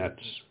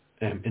 Bernadette's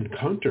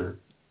encounter,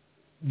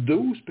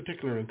 those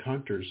particular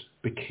encounters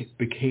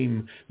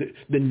became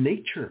the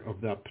nature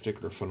of that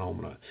particular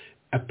phenomena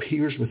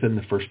appears within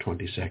the first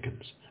 20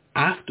 seconds.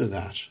 After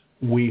that,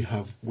 we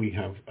have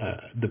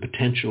the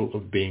potential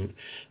of being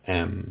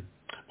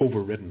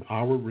overridden.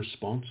 Our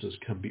responses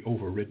can be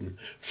overridden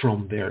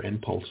from their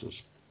impulses.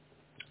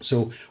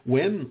 So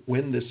when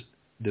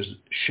this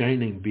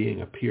shining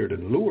being appeared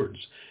in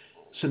Lourdes,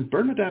 St.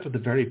 Bernadette at the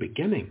very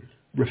beginning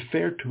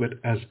referred to it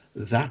as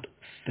that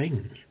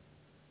thing.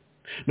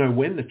 Now,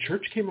 when the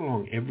church came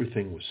along,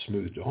 everything was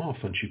smoothed off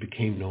and she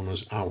became known as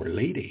Our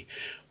Lady.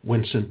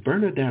 When St.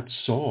 Bernadette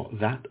saw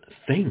that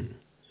thing,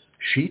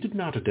 she did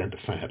not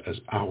identify it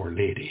as Our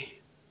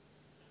Lady.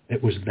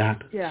 It was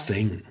that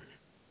thing.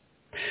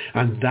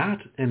 And that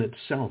in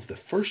itself, the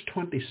first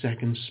 20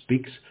 seconds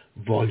speaks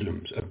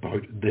volumes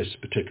about this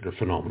particular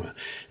phenomena.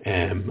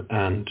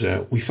 And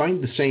we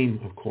find the same,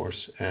 of course,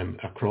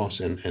 across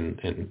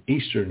in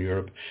Eastern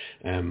Europe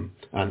and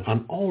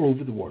all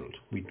over the world.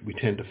 We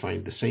tend to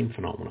find the same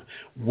phenomena.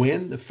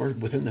 Within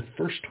the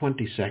first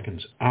 20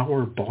 seconds,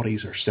 our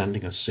bodies are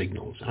sending us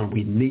signals, and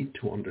we need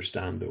to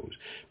understand those,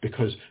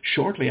 because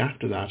shortly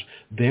after that,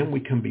 then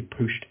we can be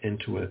pushed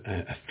into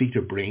a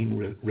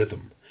theta-brain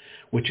rhythm,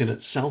 which in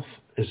itself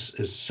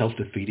is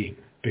self-defeating,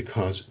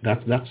 because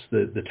that's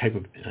the type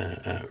of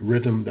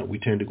rhythm that we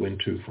tend to go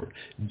into for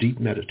deep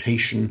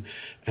meditation.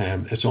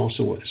 It's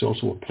also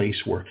a place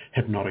where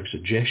hypnotic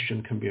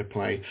suggestion can be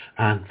applied,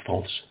 and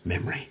false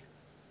memory.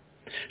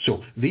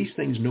 So these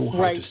things know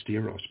how to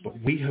steer us, but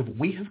we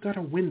have got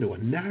a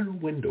narrow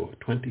window of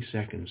 20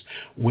 seconds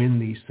when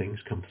these things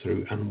come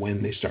through and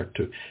when they start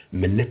to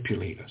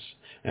manipulate us,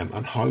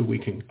 and how we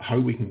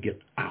can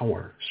get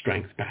our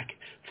strength back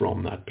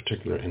from that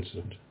particular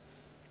incident.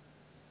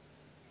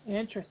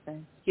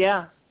 Interesting.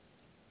 Yeah.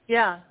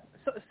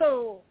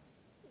 So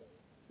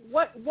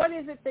what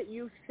is it that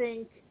you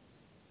think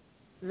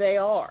they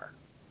are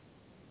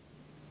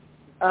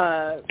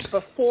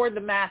before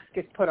the mask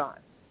is put on?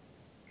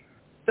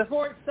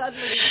 Before it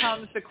suddenly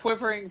becomes the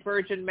quivering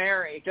Virgin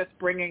Mary just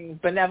bringing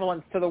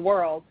benevolence to the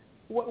world,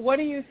 what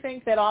do you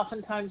think that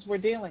oftentimes we're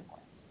dealing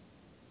with?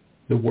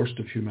 The worst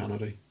of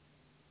humanity.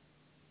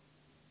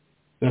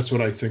 That's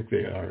what I think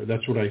they are.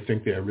 That's what I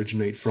think they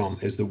originate from,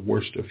 is the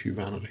worst of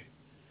humanity.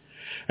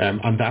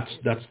 And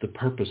that's the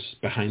purpose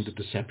behind the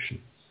deception.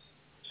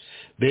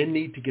 They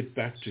need to get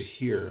back to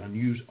here and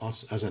use us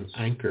as an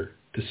anchor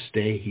to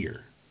stay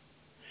here.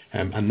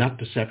 And that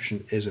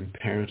deception is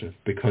imperative,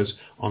 because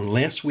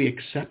unless we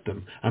accept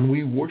them and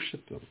we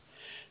worship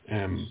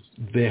them,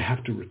 they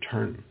have to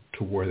return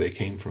to where they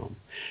came from.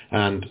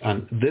 And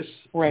this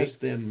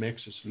then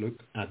makes us look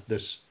at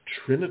this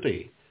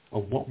trinity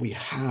of what we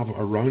have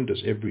around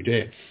us every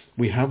day.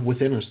 We have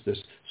within us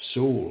this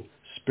soul,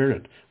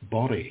 spirit,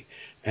 body,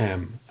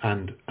 and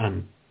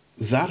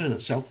that in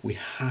itself we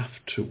have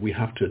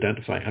to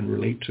identify and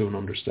relate to and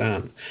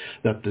understand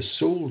that the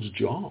soul's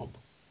job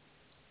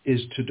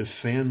is to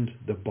defend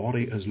the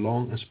body as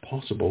long as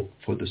possible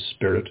for the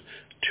spirit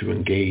to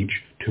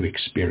engage, to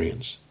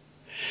experience.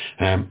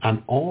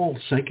 And all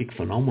psychic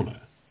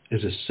phenomena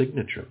is a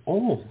signature.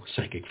 All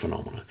psychic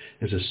phenomena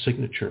is a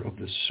signature of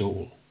the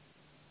soul.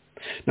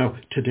 Now,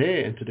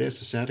 today, in today's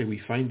society,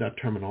 we find that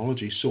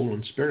terminology, soul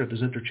and spirit,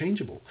 is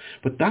interchangeable.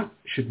 But that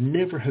should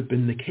never have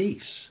been the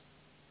case.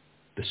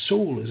 The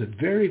soul is a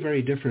very,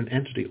 very different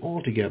entity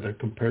altogether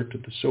compared to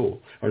the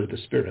soul, or the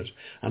spirit,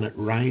 and it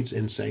rides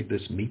inside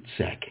this meat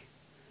sack.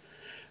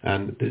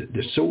 And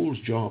the soul's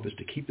job is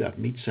to keep that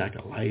meat sack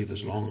alive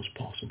as long as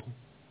possible.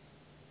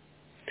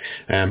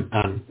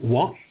 And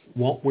what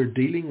we're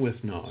dealing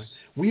with now,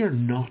 we are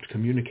not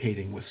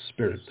communicating with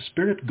spirit. The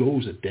spirit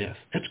goes at death.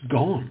 It's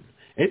gone.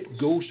 It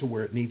goes to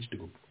where it needs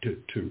to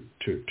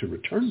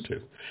return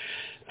to.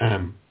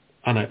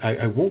 And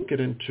I won't get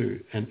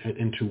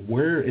into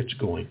where it's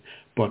going,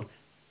 but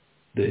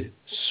the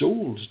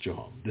soul's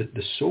job,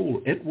 the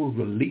soul, it will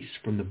release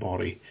from the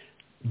body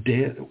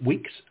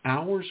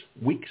hours,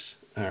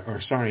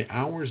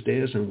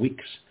 days and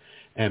weeks.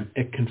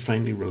 It can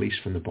finally release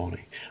from the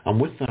body. And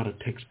with that, it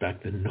takes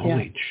back the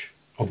knowledge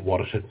of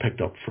what it had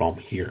picked up from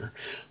here.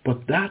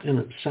 But that in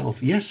itself,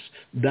 yes,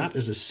 that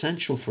is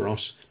essential for us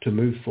to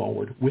move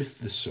forward with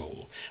the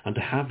soul and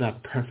to have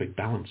that perfect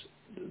balance.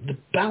 The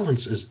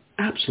balance is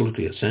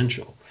absolutely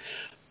essential.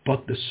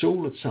 But the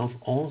soul itself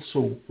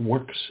also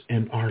works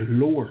in our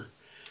lower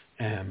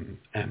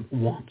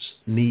wants,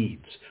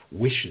 needs,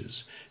 wishes.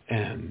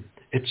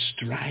 It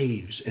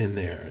strives in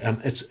there,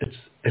 and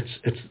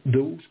it's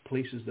those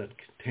places that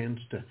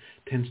tends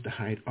to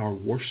hide our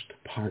worst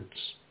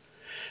parts.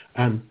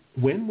 And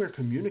when we're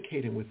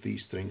communicating with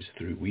these things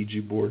through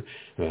Ouija board,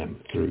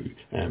 through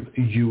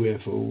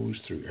UFOs,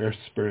 through earth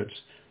spirits,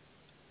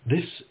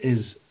 this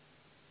is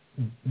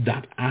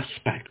that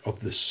aspect of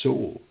the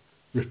soul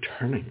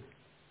returning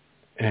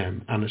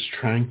and is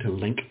trying to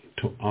link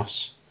to us.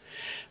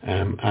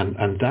 And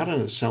that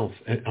in itself,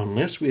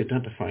 unless we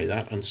identify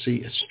that and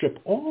strip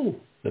all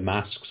the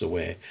masks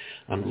away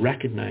and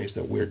recognize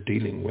that we're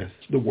dealing with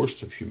the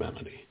worst of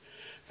humanity,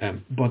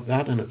 but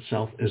that in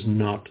itself is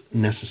not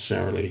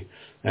necessarily,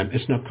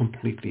 it's not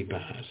completely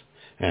bad.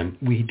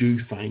 We do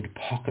find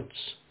pockets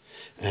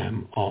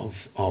of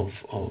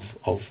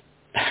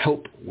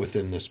help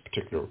within this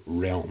particular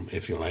realm,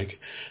 if you like,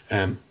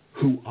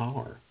 who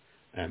are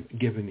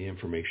giving the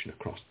information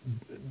across,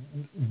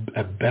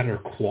 a better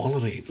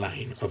quality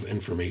line of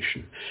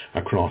information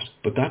across.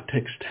 But that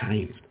takes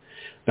time.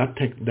 That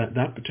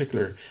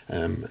particular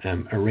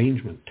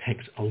arrangement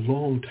takes a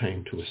long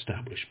time to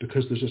establish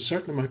because there's a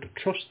certain amount of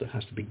trust that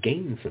has to be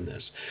gained from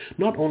this,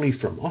 not only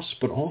from us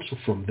but also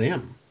from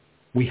them.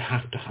 We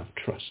have to have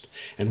trust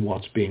in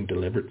what's being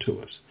delivered to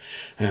us.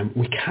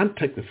 We can't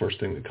take the first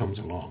thing that comes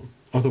along,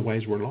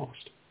 otherwise we're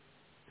lost.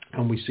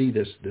 And we see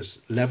this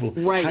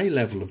high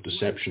level of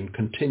deception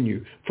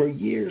continue for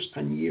years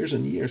and years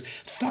and years,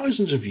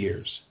 thousands of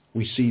years.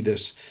 We see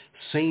this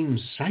same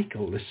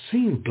cycle, the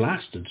same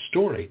blasted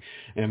story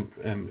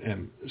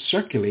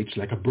circulates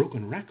like a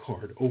broken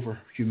record over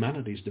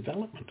humanity's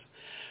development.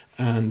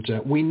 And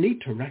we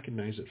need to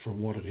recognize it for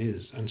what it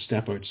is and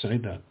step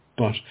outside that.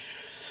 But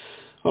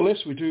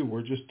unless we do,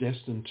 we're just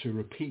destined to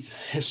repeat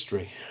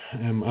history.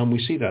 And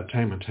we see that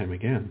time and time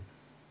again.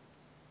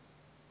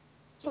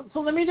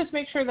 So let me just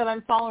make sure that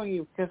I'm following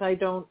you, because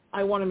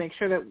I want to make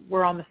sure that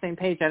we're on the same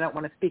page. I don't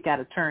want to speak out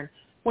of turn.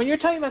 When you're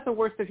talking about the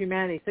worst of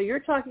humanity, so you're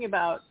talking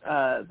about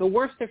the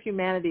worst of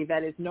humanity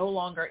that is no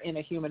longer in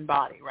a human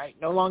body, right?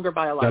 No longer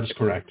biological. That's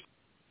correct.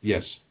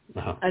 Yes.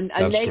 Uh-huh. A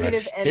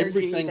negative correct.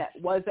 energy that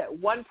was at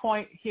one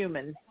point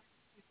human.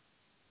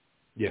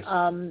 Yes.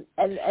 And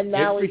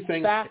now it's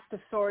back to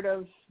sort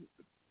of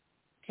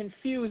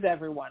confuse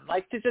everyone,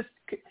 like to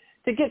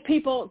get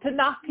people, to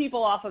knock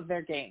people off of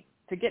their game,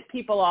 to get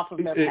people off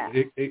of their path.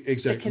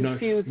 Exactly. To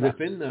confuse them.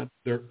 Within that,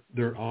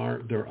 there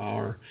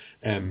are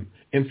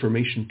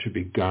information to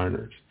be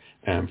garnered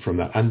from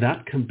that, and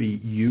that can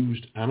be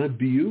used and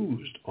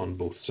abused on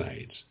both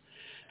sides.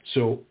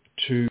 So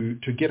to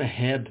get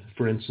ahead,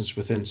 for instance,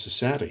 within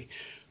society,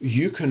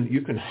 you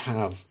can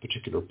have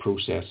particular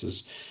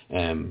processes,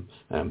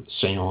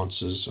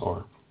 seances,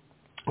 or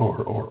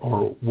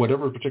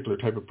whatever particular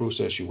type of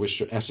process you wish,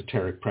 to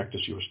esoteric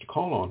practice you wish to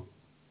call on.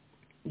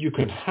 You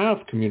can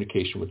have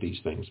communication with these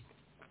things,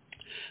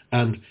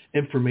 and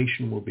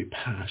information will be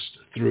passed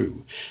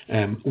through,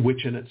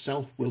 which in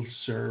itself will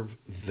serve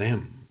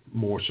them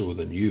more so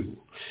than you.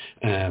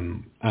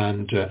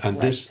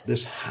 This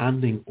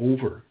handing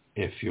over,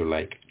 if you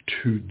like,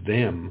 to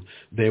them,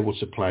 they will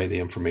supply the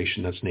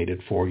information that's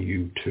needed for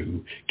you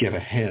to get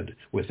ahead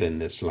within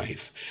this life.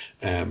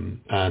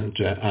 And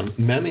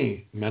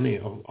many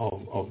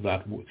of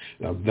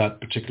that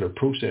particular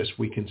process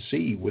we can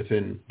see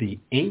within the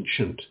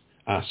ancient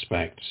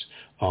aspects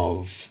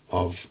of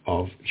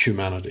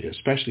humanity,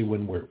 especially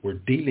when we're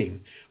dealing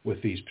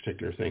with these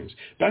particular things.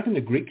 Back in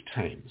the Greek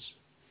times,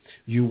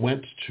 you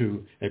went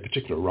to a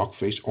particular rock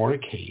face or a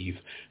cave,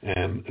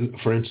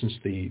 for instance,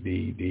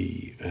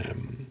 the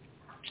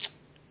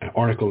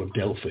Oracle of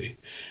Delphi.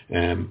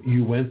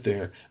 You went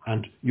there,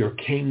 and your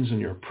kings and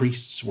your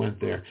priests went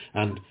there,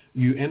 and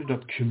you ended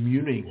up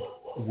communing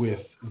with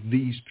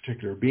these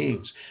particular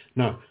beings.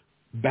 Now,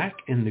 back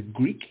in the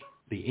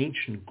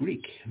ancient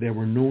Greek, they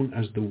were known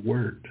as the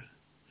Word.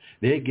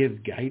 They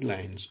give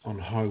guidelines on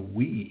how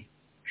we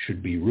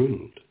should be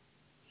ruled.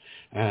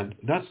 And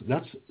that's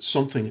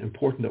something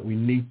important that we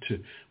need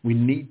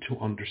to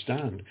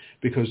understand,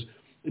 because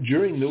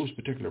during those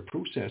particular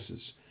processes,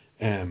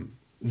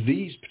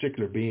 these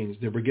particular beings,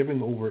 they were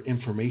giving over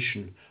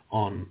information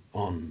on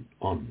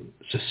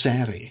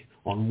society,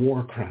 on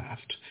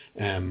warcraft,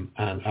 and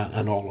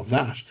all of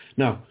that.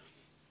 Now,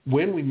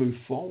 when we move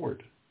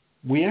forward,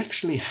 we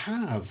actually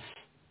have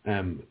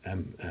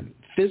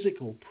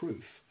physical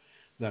proof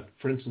that,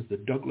 for instance, the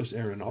Douglas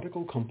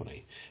Aeronautical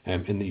Company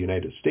in the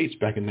United States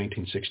back in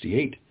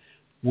 1968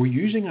 were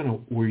using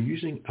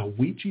a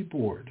Ouija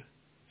board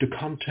to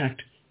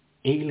contact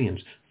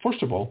aliens.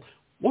 First of all,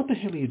 what the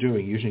hell are you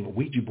doing using a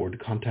Ouija board to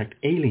contact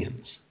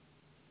aliens?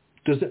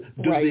 Does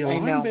the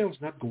alarm bells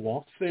not go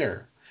off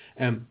there?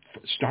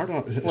 Start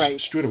off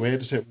straight away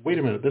to say, wait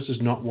a minute, this is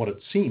not what it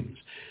seems.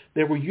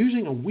 They were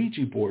using a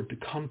Ouija board to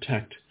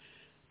contact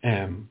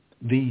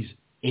these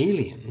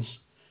aliens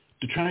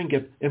to try and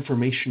get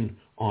information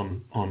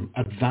on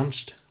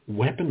advanced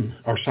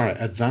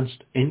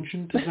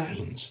engine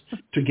designs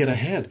to get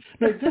ahead.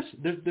 Now,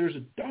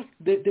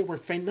 they were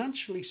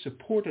financially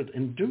supported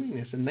in doing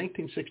this in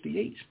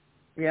 1968.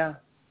 Yeah.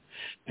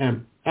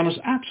 And it's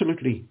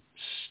absolutely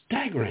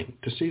staggering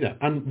to see that.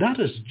 And that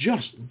is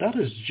just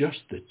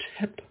the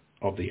tip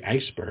of the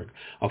iceberg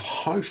of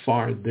how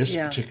far this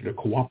particular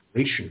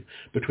cooperation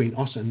between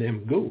us and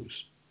them goes.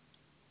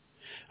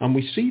 And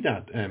we see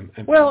that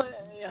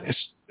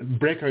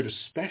break out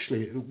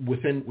especially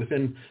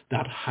within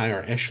that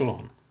higher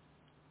echelon.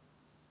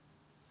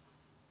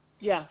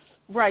 Yes,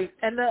 right.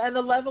 And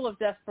the level of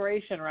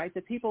desperation, right,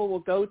 that people will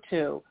go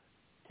to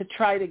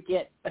try to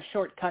get a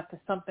shortcut to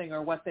something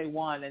or what they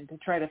want, and to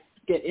try to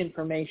get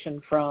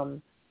information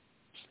from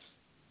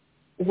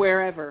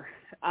wherever,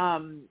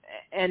 and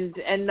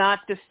not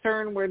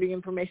discern where the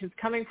information is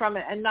coming from,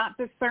 and not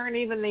discern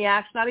even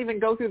not even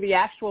go through the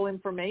actual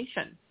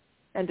information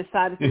and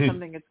decide if it's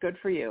something that's good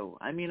for you.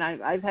 I mean,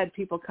 I've had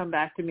people come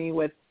back to me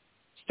with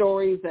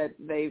stories that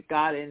they've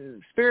got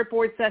in spirit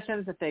board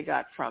sessions that they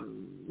got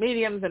from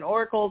mediums and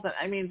oracles. And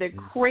I mean, the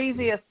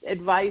craziest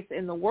advice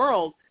in the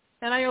world.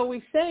 And I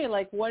always say,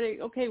 like, where's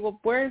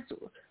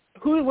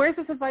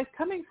this advice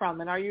coming from?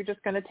 And are you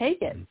just going to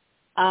take it?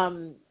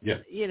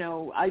 You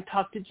know, I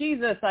talked to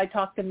Jesus. I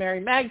talked to Mary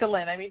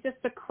Magdalene. I mean, just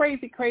the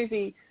crazy.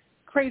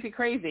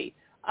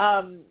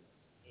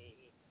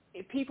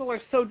 People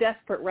are so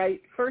desperate,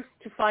 right? First,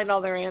 to find all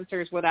their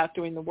answers without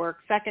doing the work.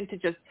 Second, to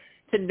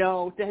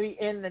know, to be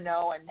in the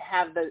know and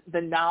have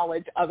the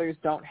knowledge others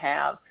don't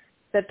have,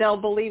 that they'll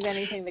believe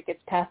anything that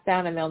gets passed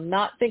down and they'll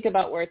not think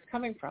about where it's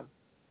coming from.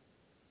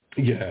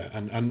 Yeah,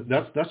 and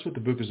that's what the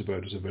book is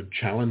about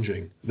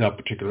challenging that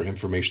particular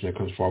information that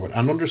comes forward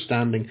and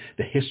understanding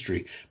the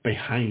history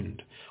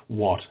behind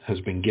what has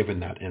been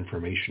given that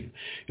information.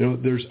 You know,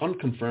 there's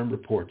unconfirmed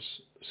reports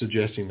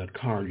suggesting that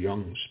Carl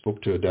Jung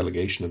spoke to a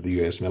delegation of the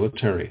U.S.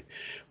 military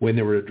when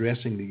they were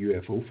addressing the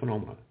UFO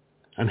phenomena.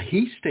 And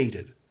he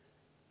stated,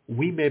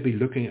 we may be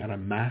looking at a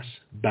mass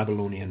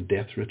Babylonian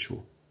death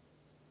ritual.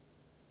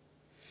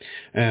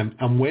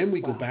 And when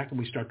we go back and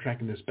we start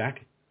tracking this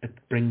back, it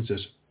brings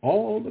us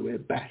all the way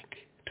back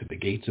to the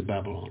gates of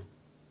Babylon.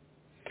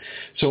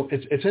 So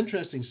it's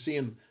interesting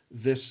seeing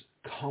this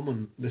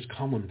common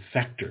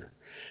factor,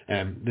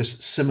 this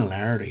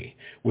similarity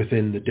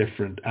within the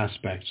different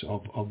aspects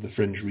of the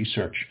fringe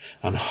research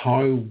and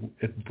how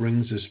it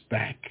brings us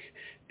back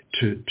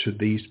to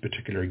these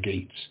particular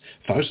gates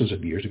thousands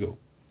of years ago.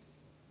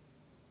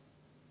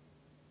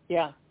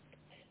 Yeah.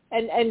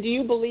 And do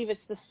you believe it's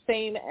the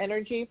same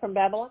energy from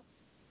Babylon?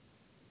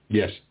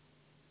 Yes.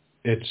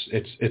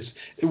 It's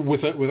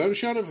without a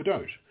shadow of a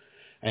doubt.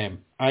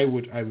 I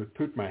would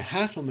put my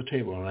hat on the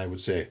table and I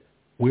would say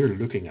we're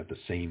looking at the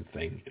same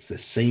thing. It's the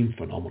same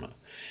phenomena.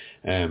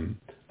 You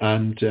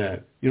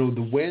know,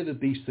 the way that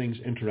these things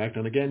interact,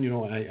 and again, you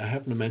know, I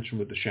happen to mention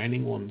with the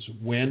Shining Ones,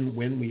 when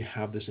we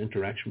have this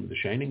interaction with the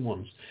Shining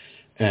Ones,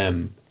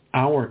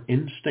 our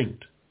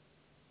instinct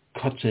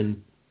cuts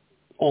in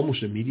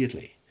almost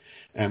immediately.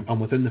 And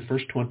within the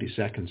first 20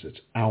 seconds, it's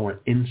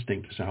our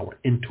instinct, it's our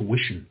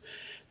intuition.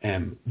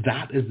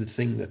 That is the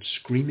thing that's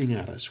screaming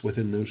at us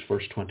within those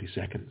first 20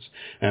 seconds,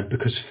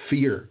 because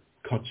fear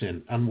cuts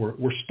in and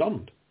we're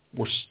stunned.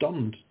 We're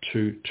stunned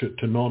to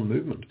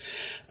non-movement.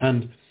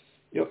 And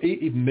you know,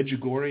 even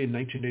Medjugorje in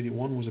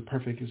 1981 was a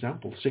perfect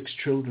example. 6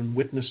 children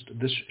witnessed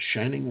this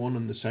shining one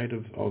on the side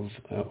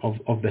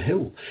of the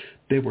hill.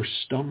 They were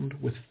stunned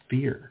with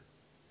fear.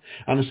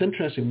 And it's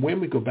interesting,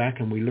 when we go back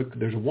and we look,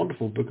 there's a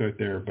wonderful book out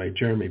there by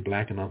Jeremy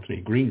Black and Anthony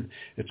Green.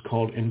 It's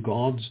called In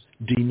Gods,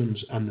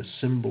 Demons and the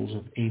Symbols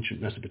of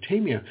Ancient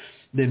Mesopotamia.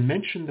 They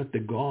mention that the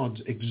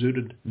gods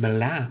exuded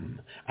melam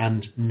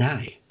and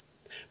nai.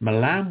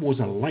 Melam was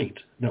a light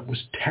that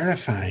was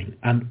terrifying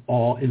and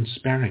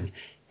awe-inspiring,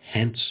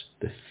 hence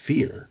the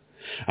fear.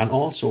 And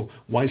also,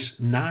 whilst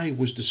nai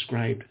was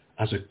described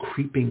as a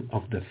creeping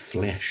of the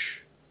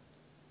flesh.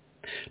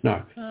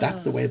 Now,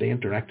 that's the way they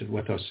interacted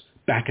with us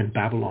back in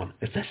Babylon.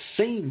 It's the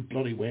same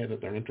bloody way that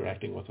they're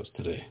interacting with us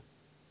today.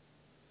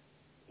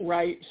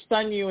 Right.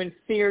 Stun you and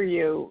fear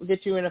you,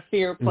 get you in a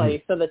fear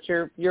place so that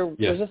your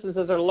Yes.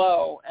 resistances are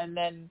low, and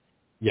then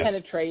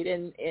penetrate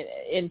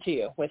into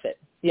you with it.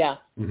 Yeah.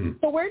 Mm-hmm.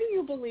 So where do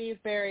you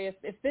believe, Barry,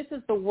 if this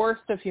is the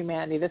worst of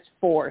humanity, this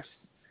force,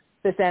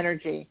 this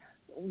energy,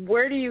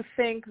 where do you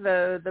think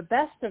the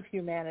best of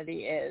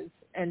humanity is?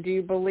 And do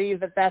you believe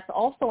that that's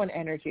also an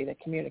energy that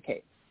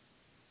communicates?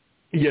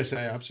 Yes,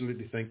 I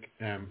absolutely think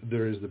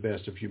there is the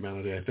best of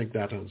humanity. I think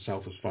that in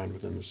itself is found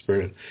within the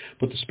spirit.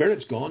 But the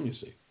spirit's gone, you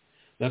see.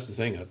 That's the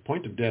thing. At the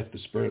point of death, the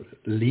spirit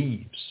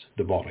leaves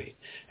the body,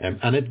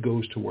 and it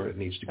goes to where it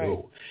needs to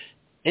go.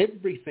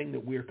 Everything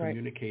that we're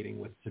communicating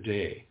with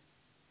today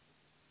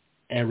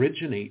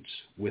originates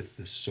with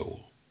the soul.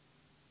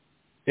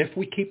 If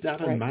we keep that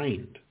in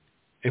mind,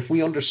 if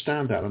we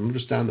understand that and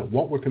understand that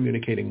what we're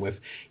communicating with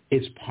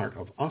is part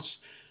of us,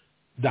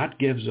 that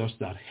gives us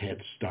that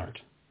head start.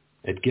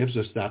 It gives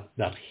us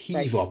that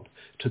heave up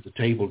to the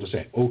table to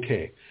say,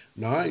 okay,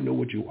 now I know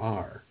what you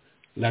are.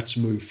 Let's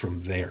move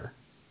from there.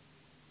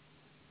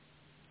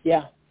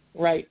 Yeah,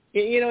 right.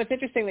 You know, it's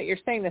interesting that you're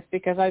saying this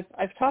because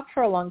I've talked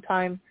for a long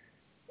time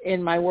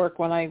in my work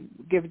when I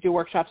do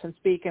workshops and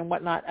speak and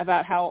whatnot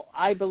about how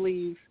I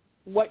believe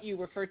what you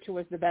refer to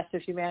as the best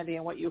of humanity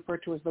and what you refer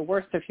to as the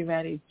worst of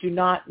humanity do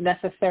not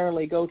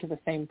necessarily go to the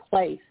same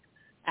place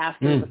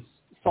after the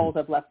souls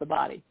have left the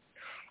body.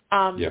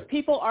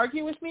 People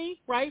argue with me,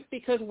 right?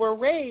 Because we're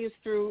raised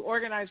through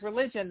organized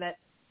religion that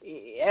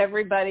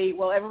everybody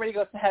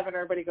goes to heaven or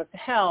everybody goes to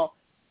hell.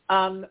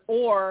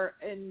 Or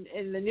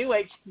in the New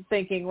Age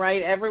thinking,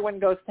 right, everyone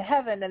goes to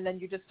heaven and then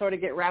you just sort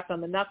of get wrapped on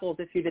the knuckles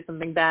if you did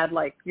something bad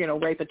like, you know,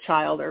 rape a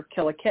child or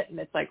kill a kitten.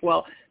 It's like,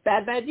 well,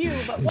 bad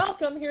you, but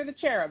welcome, here are the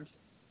cherubs.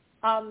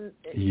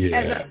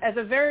 As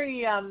a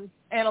very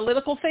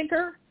analytical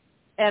thinker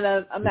and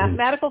a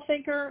mathematical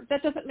thinker,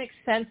 that doesn't make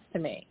sense to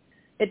me.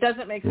 It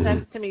doesn't make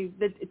sense to me.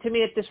 To me,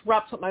 it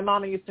disrupts what my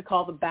mama used to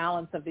call the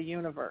balance of the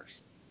universe.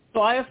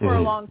 So I have, for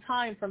a long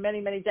time, for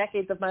many, many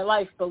decades of my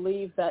life,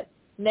 believed that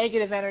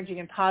negative energy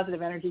and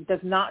positive energy does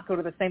not go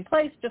to the same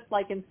place, just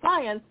like in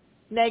science,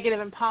 negative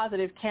and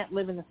positive can't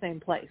live in the same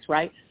place,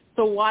 right?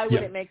 So why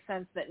would it make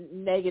sense that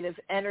negative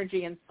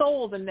energy and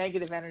souls and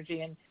negative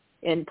energy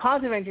in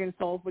positive energy and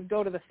souls would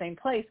go to the same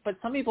place, but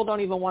some people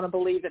don't even want to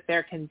believe that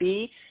there can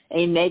be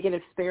a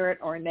negative spirit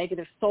or a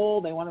negative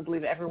soul. They want to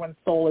believe that everyone's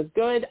soul is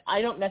good.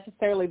 I don't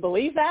necessarily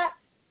believe that,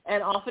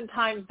 and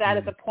oftentimes that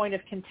is a point of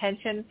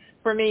contention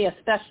for me,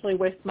 especially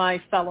with my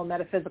fellow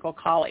metaphysical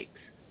colleagues.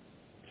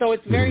 So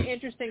it's very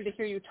interesting to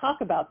hear you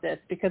talk about this,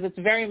 because it's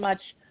very much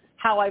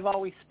how I've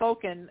always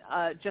spoken,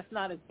 just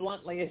not as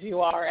bluntly as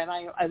you are, and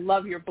I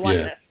love your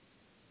bluntness.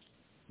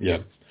 Yeah.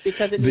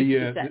 Because it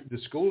the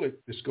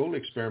skull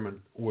experiment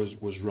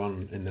was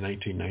run in the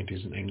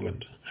 1990s in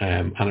England,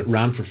 and it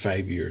ran for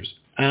 5 years,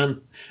 and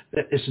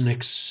it's an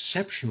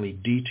exceptionally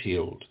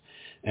detailed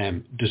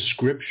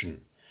description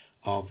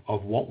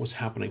of what was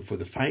happening for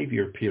the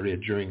 5-year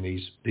period during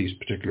these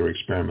particular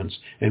experiments,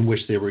 in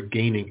which they were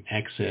gaining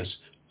access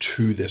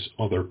to this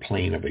other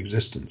plane of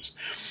existence.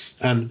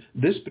 And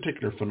this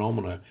particular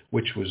phenomena,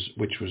 which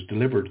was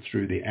delivered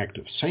through the act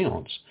of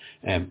seance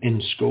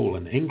in Skull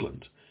in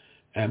England,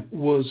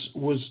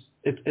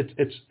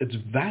 its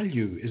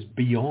value is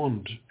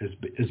beyond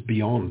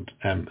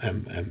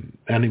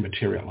any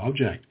material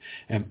object.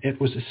 It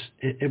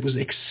was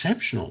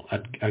exceptional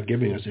at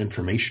giving us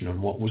information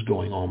on what was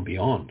going on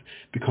beyond,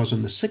 because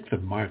on the 6th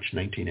of March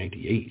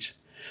 1988,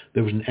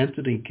 there was an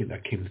entity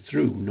that came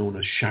through known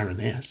as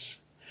Sharoness.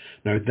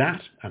 Now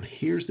that, and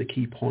here's the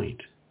key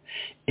point,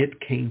 it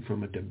came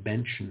from a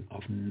dimension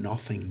of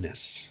nothingness,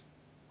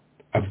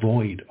 a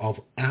void of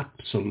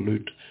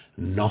absolute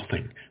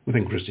nothing.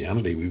 Within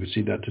Christianity, we would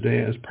see that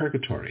today as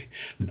purgatory,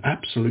 an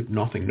absolute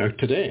nothing. Now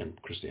today in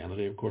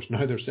Christianity, of course,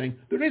 now they're saying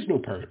there is no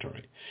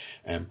purgatory,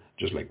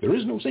 just like there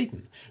is no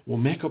Satan. Well,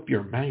 make up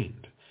your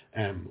mind.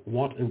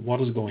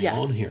 What is going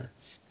on here?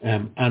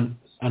 And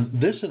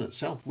this in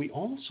itself, we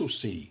also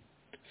see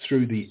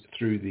through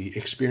the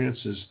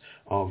experiences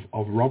of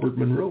Robert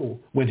Monroe,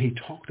 when he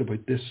talked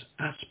about this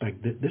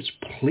aspect, that this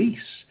place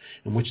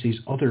in which these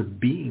other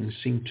beings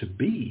seem to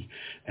be,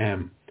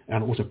 and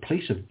it was a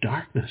place of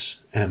darkness,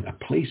 a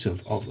place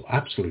of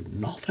absolute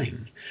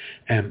nothing,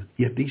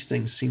 yet these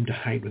things seem to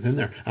hide within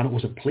there, and it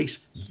was a place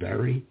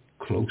very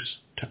close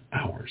to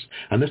ours.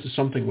 And this is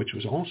something which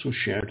was also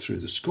shared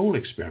through the Skull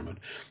experiment,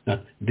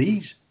 that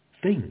these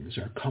things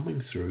are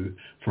coming through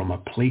from a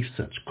place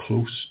that's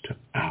close to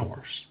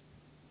ours.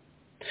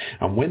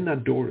 And when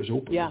that door is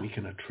open, we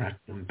can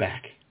attract them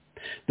back.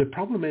 The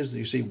problem is,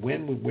 you see,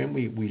 when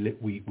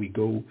we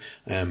go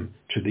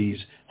to these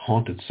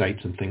haunted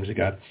sites and things like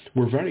that,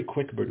 we're very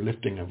quick about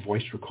lifting a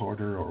voice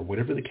recorder or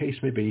whatever the case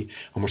may be,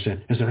 and we're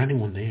saying, "Is there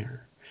anyone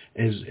there?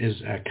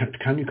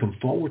 Can you come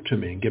forward to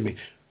me and give me?"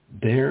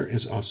 There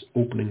is us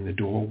opening the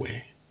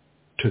doorway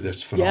to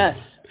this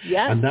phenomenon.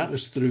 Yes. And that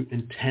is through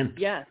intent.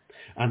 Yes.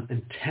 And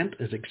intent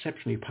is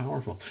exceptionally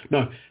powerful.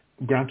 Now,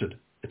 granted,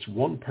 it's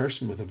one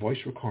person with a voice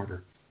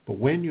recorder, but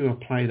when you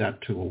apply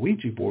that to a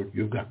Ouija board,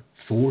 you've got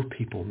 4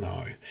 people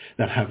now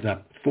that have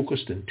that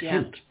focused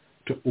intent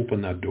to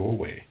open that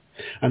doorway.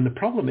 And the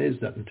problem is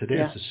that in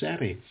today's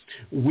society,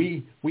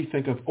 we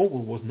think of, oh,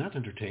 well, wasn't that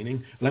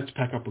entertaining? Let's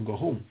pack up and go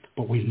home.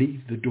 But we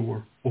leave the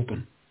door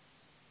open.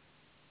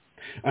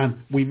 And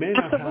we may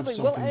not have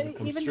something that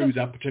comes through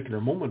that particular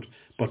moment,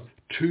 but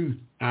 2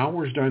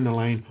 hours down the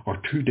line,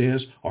 or 2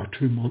 days, or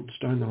 2 months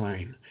down the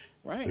line,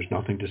 there's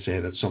nothing to say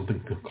that something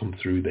can come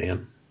through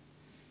then.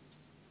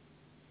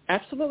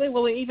 Absolutely.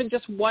 Well, even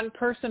just one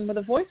person with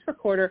a voice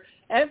recorder,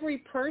 every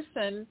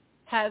person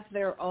has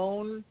their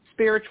own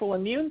spiritual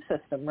immune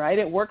system, right?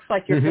 It works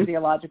like your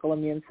physiological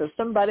immune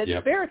system, but it's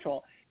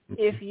spiritual.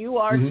 If you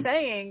are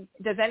saying,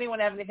 does anyone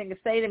have anything to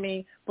say to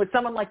me? Would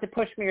someone like to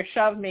push me or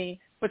shove me?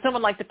 Would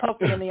someone like to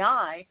poke me in the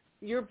eye?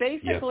 You're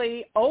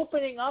basically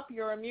opening up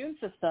your immune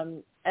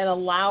system and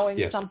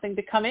allowing something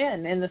to come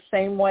in the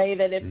same way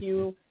that if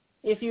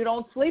you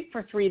don't sleep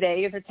for 3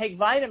 days or take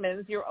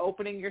vitamins, you're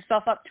opening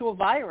yourself up to a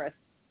virus.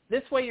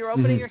 This way you're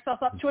opening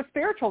yourself up to a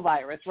spiritual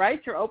virus, right?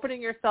 You're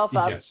opening yourself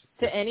up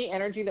to any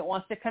energy that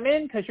wants to come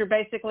in, because you're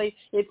basically,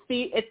 it's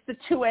the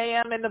 2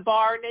 a.m. in the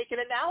bar naked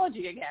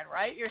analogy again,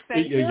 right? You're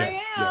saying, here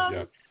I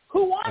am,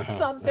 who wants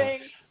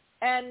something?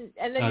 And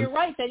then you're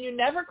right, then you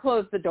never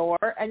close the door,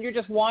 and you're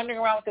just wandering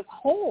around with this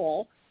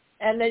hole,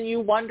 and then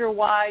you wonder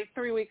why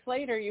 3 weeks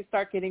later you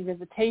start getting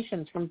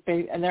visitations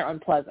and they're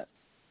unpleasant.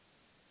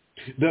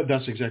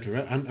 That's exactly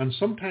right. And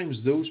sometimes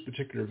those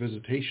particular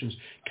visitations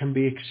can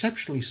be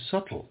exceptionally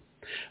subtle.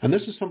 And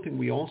this is something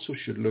we also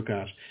should look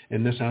at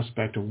in this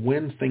aspect of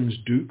when things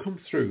do come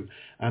through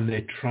and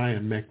they try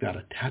and make that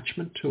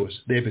attachment to us.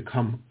 They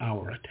become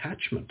our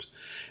attachment.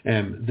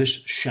 This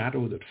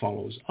shadow that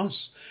follows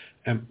us.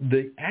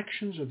 The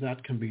actions of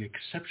that can be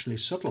exceptionally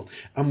subtle,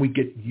 and we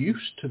get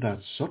used to that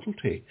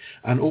subtlety.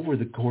 And over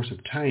the course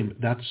of time,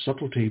 that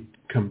subtlety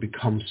can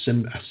become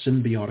a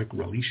symbiotic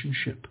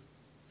relationship.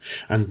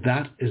 And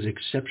that is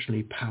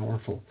exceptionally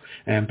powerful,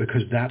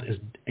 because that is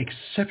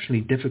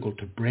exceptionally difficult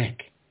to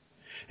break.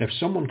 If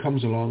someone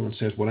comes along and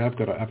says, well, I've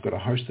got a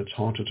house that's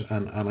haunted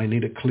and I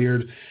need it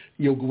cleared,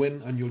 you'll go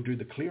in and you'll do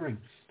the clearing.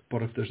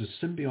 But if there's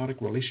a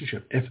symbiotic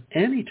relationship, if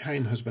any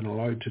time has been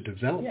allowed to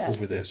develop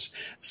over this,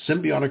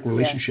 symbiotic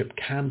relationship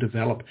can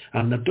develop.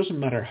 And it doesn't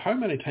matter how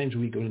many times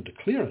we go in to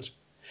clear it,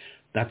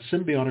 that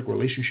symbiotic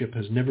relationship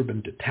has never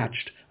been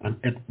detached, and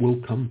it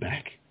will come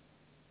back.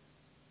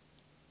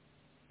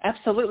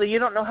 Absolutely. You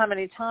don't know how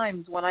many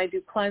times when I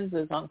do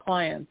cleanses on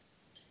clients,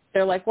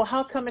 they're like, well,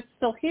 how come it's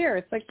still here?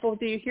 It's like, well,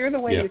 do you hear the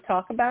way you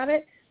talk about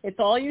it? It's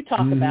all you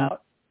talk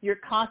about. You're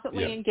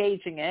constantly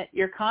engaging it.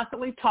 You're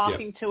constantly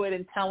talking to it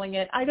and telling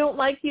it, I don't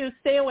like you.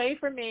 Stay away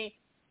from me.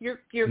 You're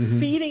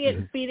feeding it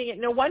and feeding it.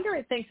 No wonder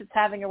it thinks it's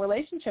having a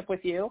relationship with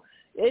you.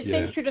 It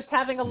thinks you're just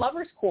having a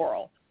lover's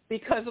quarrel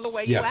because of the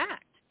way you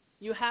act.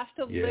 You have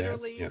to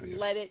literally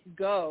let it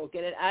go.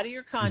 Get it out of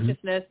your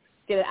consciousness,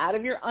 get it out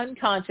of your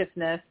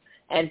unconsciousness,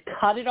 and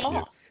cut it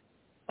off.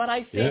 But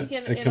I think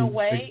in a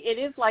way, it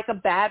is like a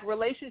bad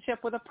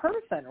relationship with a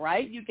person,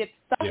 right? You get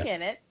stuck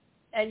in it,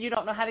 and you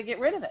don't know how to get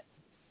rid of it.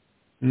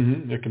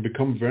 It can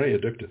become very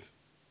addictive.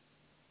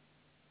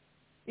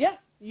 Yeah,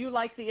 you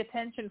like the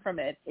attention from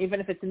it, even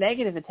if it's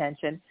negative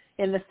attention,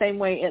 in the same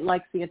way it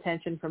likes the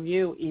attention from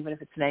you, even if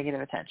it's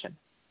negative attention.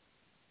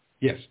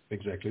 Yes,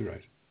 exactly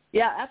right.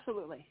 Yeah,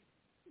 absolutely.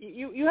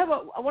 You have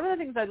one of the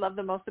things I love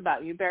the most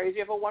about you, Barry, is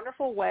you have a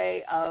wonderful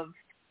way of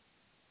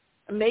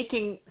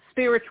making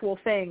spiritual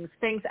things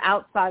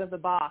outside of the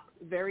box,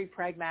 very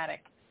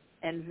pragmatic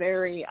and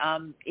very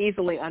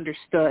easily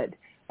understood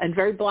and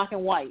very black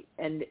and white.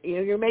 And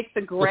you make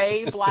the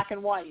gray black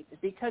and white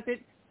because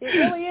it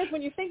really is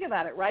when you think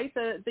about it, right?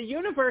 The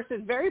universe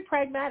is very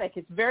pragmatic.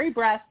 It's very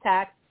brass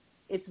tacks.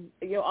 It's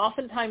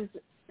oftentimes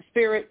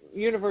spirit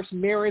universe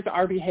mirrors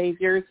our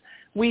behaviors.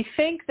 We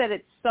think that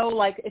it's so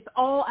like it's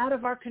all out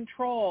of our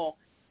control.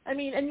 I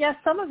mean, and yes,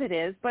 some of it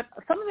is, but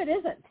some of it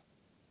isn't.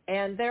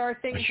 And there are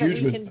things that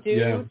we can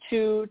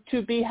do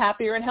to be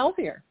happier and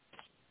healthier.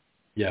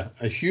 Yeah,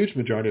 a huge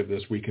majority of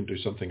this, we can do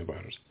something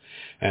about it.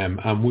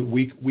 And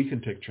we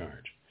can take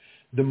charge.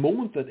 The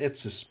moment that it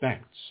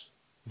suspects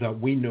that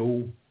we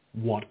know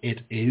what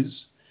it is,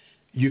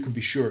 you can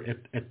be sure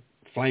it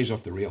flies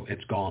off the rail.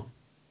 It's gone.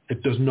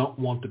 It does not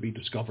want to be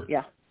discovered.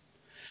 Yeah.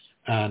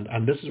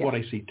 And this is what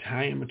I see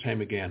time and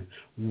time again.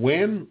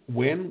 When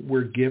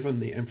we're given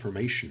the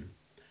information,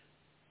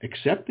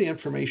 accept the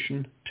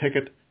information, take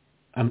it,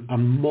 and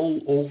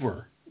mull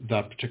over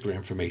that particular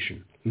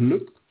information.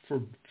 Look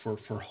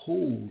for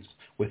holes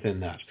within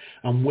that.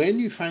 And when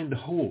you find the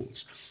holes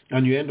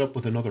and you end up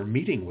with another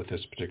meeting with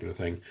this particular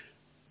thing,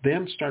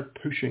 then start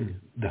pushing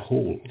the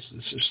holes.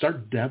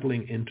 Start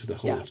dabbling into the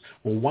holes.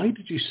 Well, why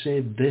did you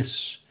say this?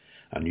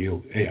 And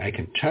I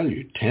can tell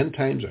you 10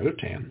 times out of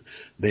 10,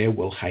 they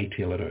will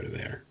hightail it out of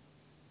there.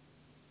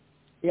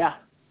 Yeah.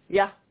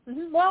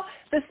 Mm-hmm. Well,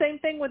 the same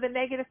thing with a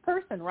negative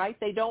person, right?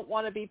 They don't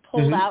want to be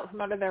pulled out from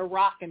under their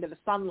rock into the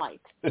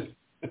sunlight.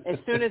 As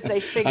soon as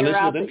they figure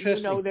out that you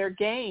know their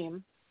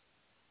game,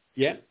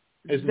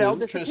 they'll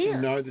disappear.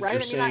 Now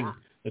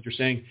that you're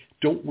saying,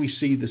 don't we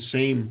see the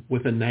same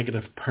with a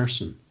negative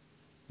person?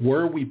 Where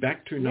are we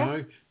back to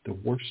now? The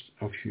worst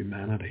of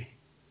humanity.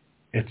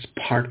 It's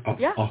part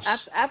of us.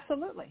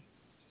 Absolutely.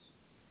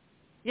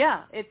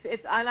 Yeah, it's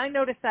and I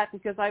notice that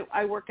because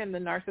I work in the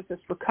narcissist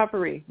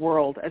recovery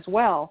world as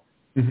well,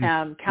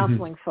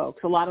 counseling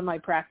folks. A lot of my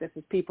practice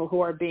is people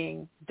who are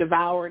being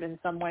devoured in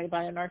some way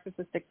by a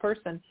narcissistic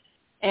person.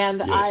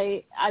 And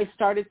I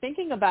started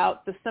thinking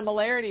about the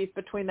similarities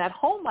between that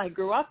home I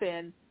grew up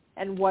in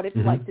and what it's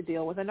like to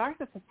deal with a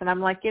narcissist. And I'm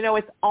like,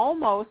 it's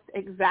almost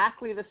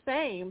exactly the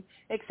same,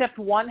 except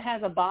one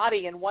has a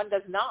body and one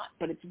does not.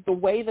 But it's the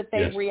way that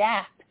they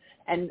react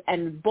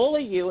and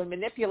bully you and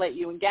manipulate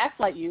you and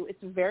gaslight you. It's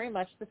very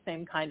much the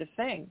same kind of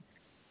thing.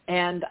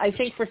 And I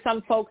think for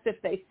some folks, if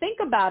they think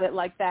about it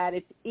like that,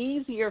 it's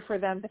easier for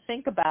them to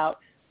think about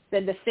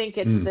than to think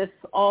it's this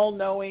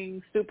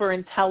all-knowing, super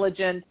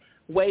intelligent,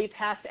 way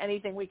past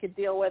anything we could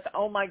deal with.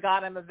 Oh my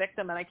God, I'm a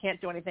victim and I can't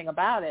do anything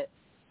about it.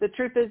 The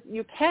truth is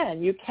you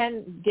can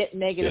get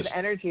negative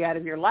energy out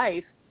of your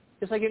life,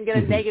 just like you can get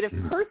a negative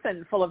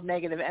person full of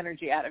negative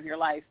energy out of your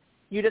life.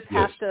 You just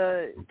have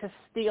to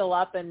steel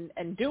up and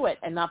do it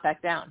and not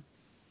back down.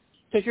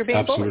 Because you're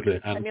being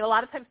bullied. I mean, a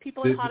lot of times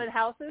people in haunted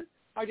houses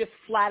are just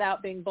flat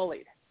out being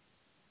bullied.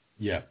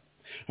 Yeah.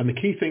 And the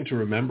key thing to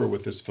remember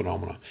with this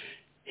phenomena,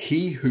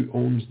 he who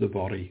owns the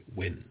body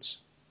wins.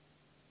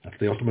 That's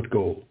the ultimate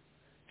goal.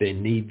 They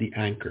need the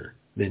anchor.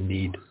 They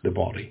need the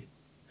body.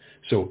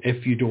 So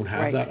if you don't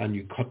have that and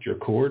you cut your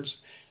cords,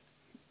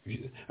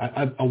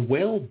 a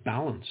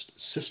well-balanced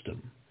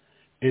system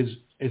is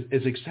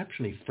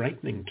exceptionally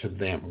frightening to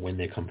them when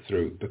they come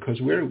through, because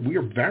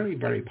we're very,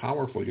 very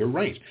powerful. You're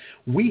right.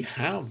 We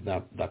have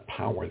that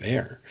power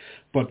there.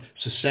 But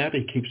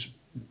society keeps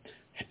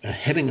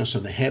hitting us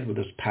on the head with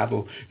this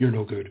paddle. You're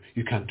no good.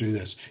 You can't do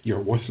this.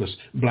 You're worthless.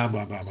 Blah,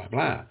 blah, blah, blah,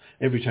 blah.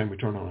 Every time we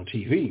turn on a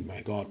TV,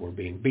 my God, we're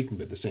being beaten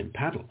with the same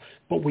paddle.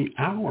 But we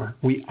are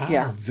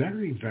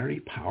very,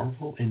 very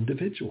powerful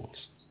individuals.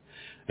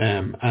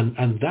 And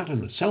that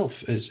in itself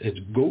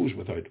it goes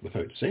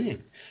without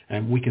saying.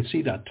 And we can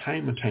see that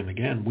time and time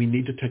again. We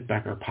need to take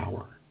back our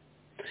power.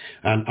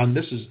 And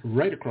this is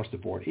right across the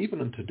board.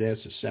 Even in today's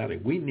society,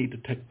 we need to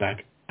take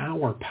back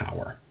our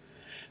power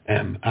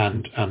and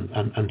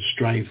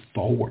strive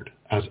forward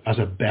as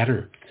a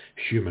better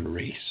human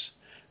race.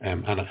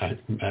 And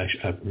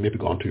I've maybe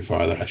gone too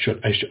far there.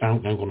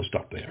 I'm going to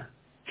stop there.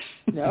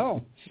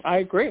 No, I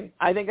agree.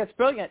 I think that's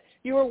brilliant.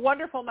 You were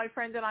wonderful, my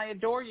friend, and I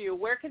adore you.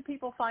 Where can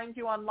people find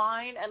you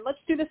online? And let's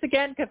do this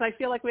again because I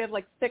feel like we have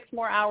like 6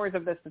 more hours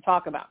of this to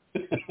talk about.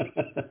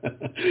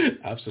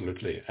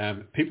 Absolutely.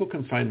 People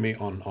can find me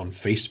on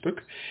Facebook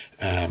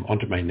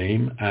under my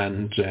name,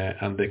 and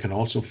they can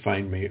also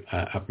find me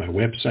at my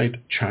website,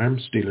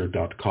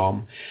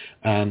 charmstealer.com.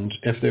 And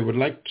if they would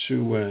like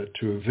to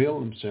avail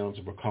themselves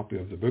of a copy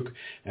of the book,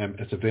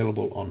 it's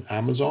available on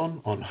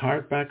Amazon, on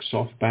hardback,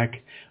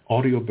 softback,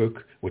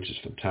 audiobook, which is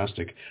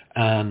fantastic,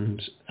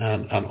 and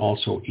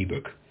also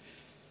ebook.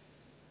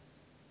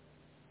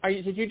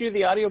 Did you do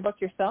the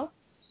audiobook yourself?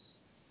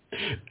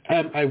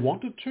 I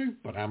wanted to,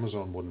 but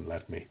Amazon wouldn't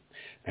let me.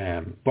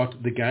 But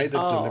the guy that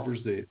delivers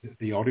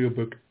the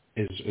audiobook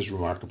is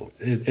remarkable.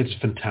 It's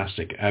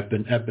fantastic. I've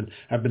been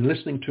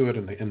listening to it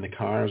in the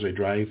car as I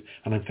drive,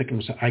 and I'm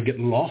thinking, I get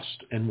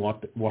lost in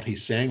what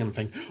he's saying, and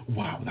think,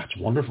 wow, that's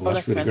wonderful.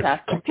 That's really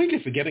fantastic. Good.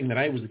 Completely forgetting that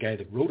I was the guy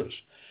that wrote it.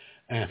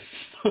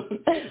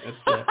 It's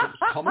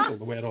comical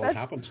the way it all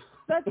happened.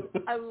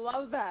 I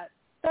love that.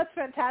 That's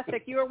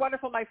fantastic. You are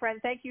wonderful, my friend.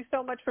 Thank you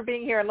so much for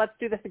being here, and let's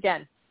do this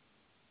again.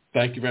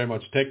 Thank you very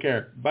much. Take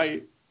care.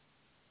 Bye.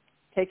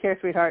 Take care,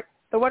 sweetheart.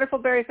 The wonderful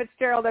Barry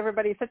Fitzgerald,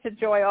 everybody. Such a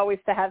joy always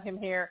to have him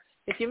here.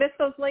 If you missed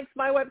those links,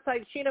 my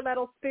website,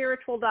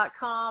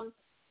 SheenaMetalSpiritual.com,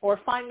 or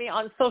find me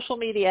on social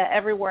media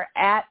everywhere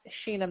at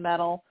Sheena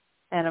Metal.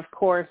 And, of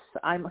course,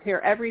 I'm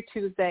here every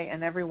Tuesday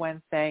and every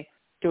Wednesday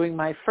doing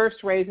my first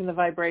Raising the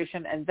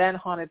Vibration and then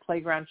Haunted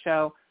Playground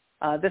show.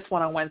 This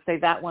one on Wednesday,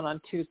 that one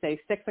on Tuesday,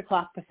 6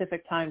 o'clock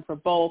Pacific time for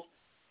both.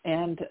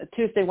 And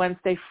Tuesday,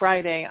 Wednesday,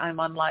 Friday, I'm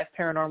on Live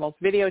Paranormal's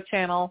video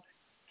channel,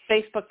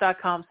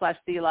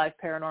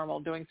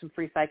 Facebook.com/TheLiveParanormal, doing some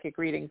free psychic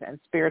readings and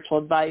spiritual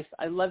advice.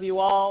 I love you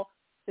all.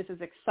 This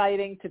is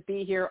exciting to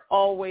be here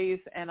always,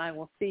 and I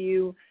will see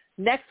you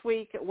next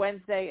week,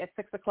 Wednesday at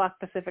 6 o'clock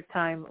Pacific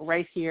time,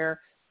 right here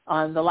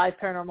on the Live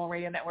Paranormal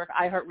Radio Network,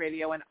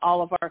 iHeartRadio, and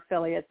all of our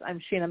affiliates. I'm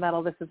Sheena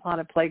Metal. This is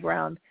Haunted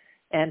Playground.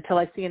 And until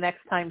I see you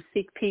next time,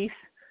 seek peace,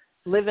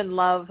 live in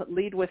love,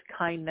 lead with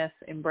kindness,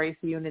 embrace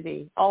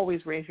unity.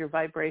 Always raise your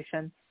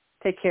vibration.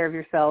 Take care of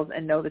yourselves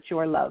and know that you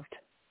are loved.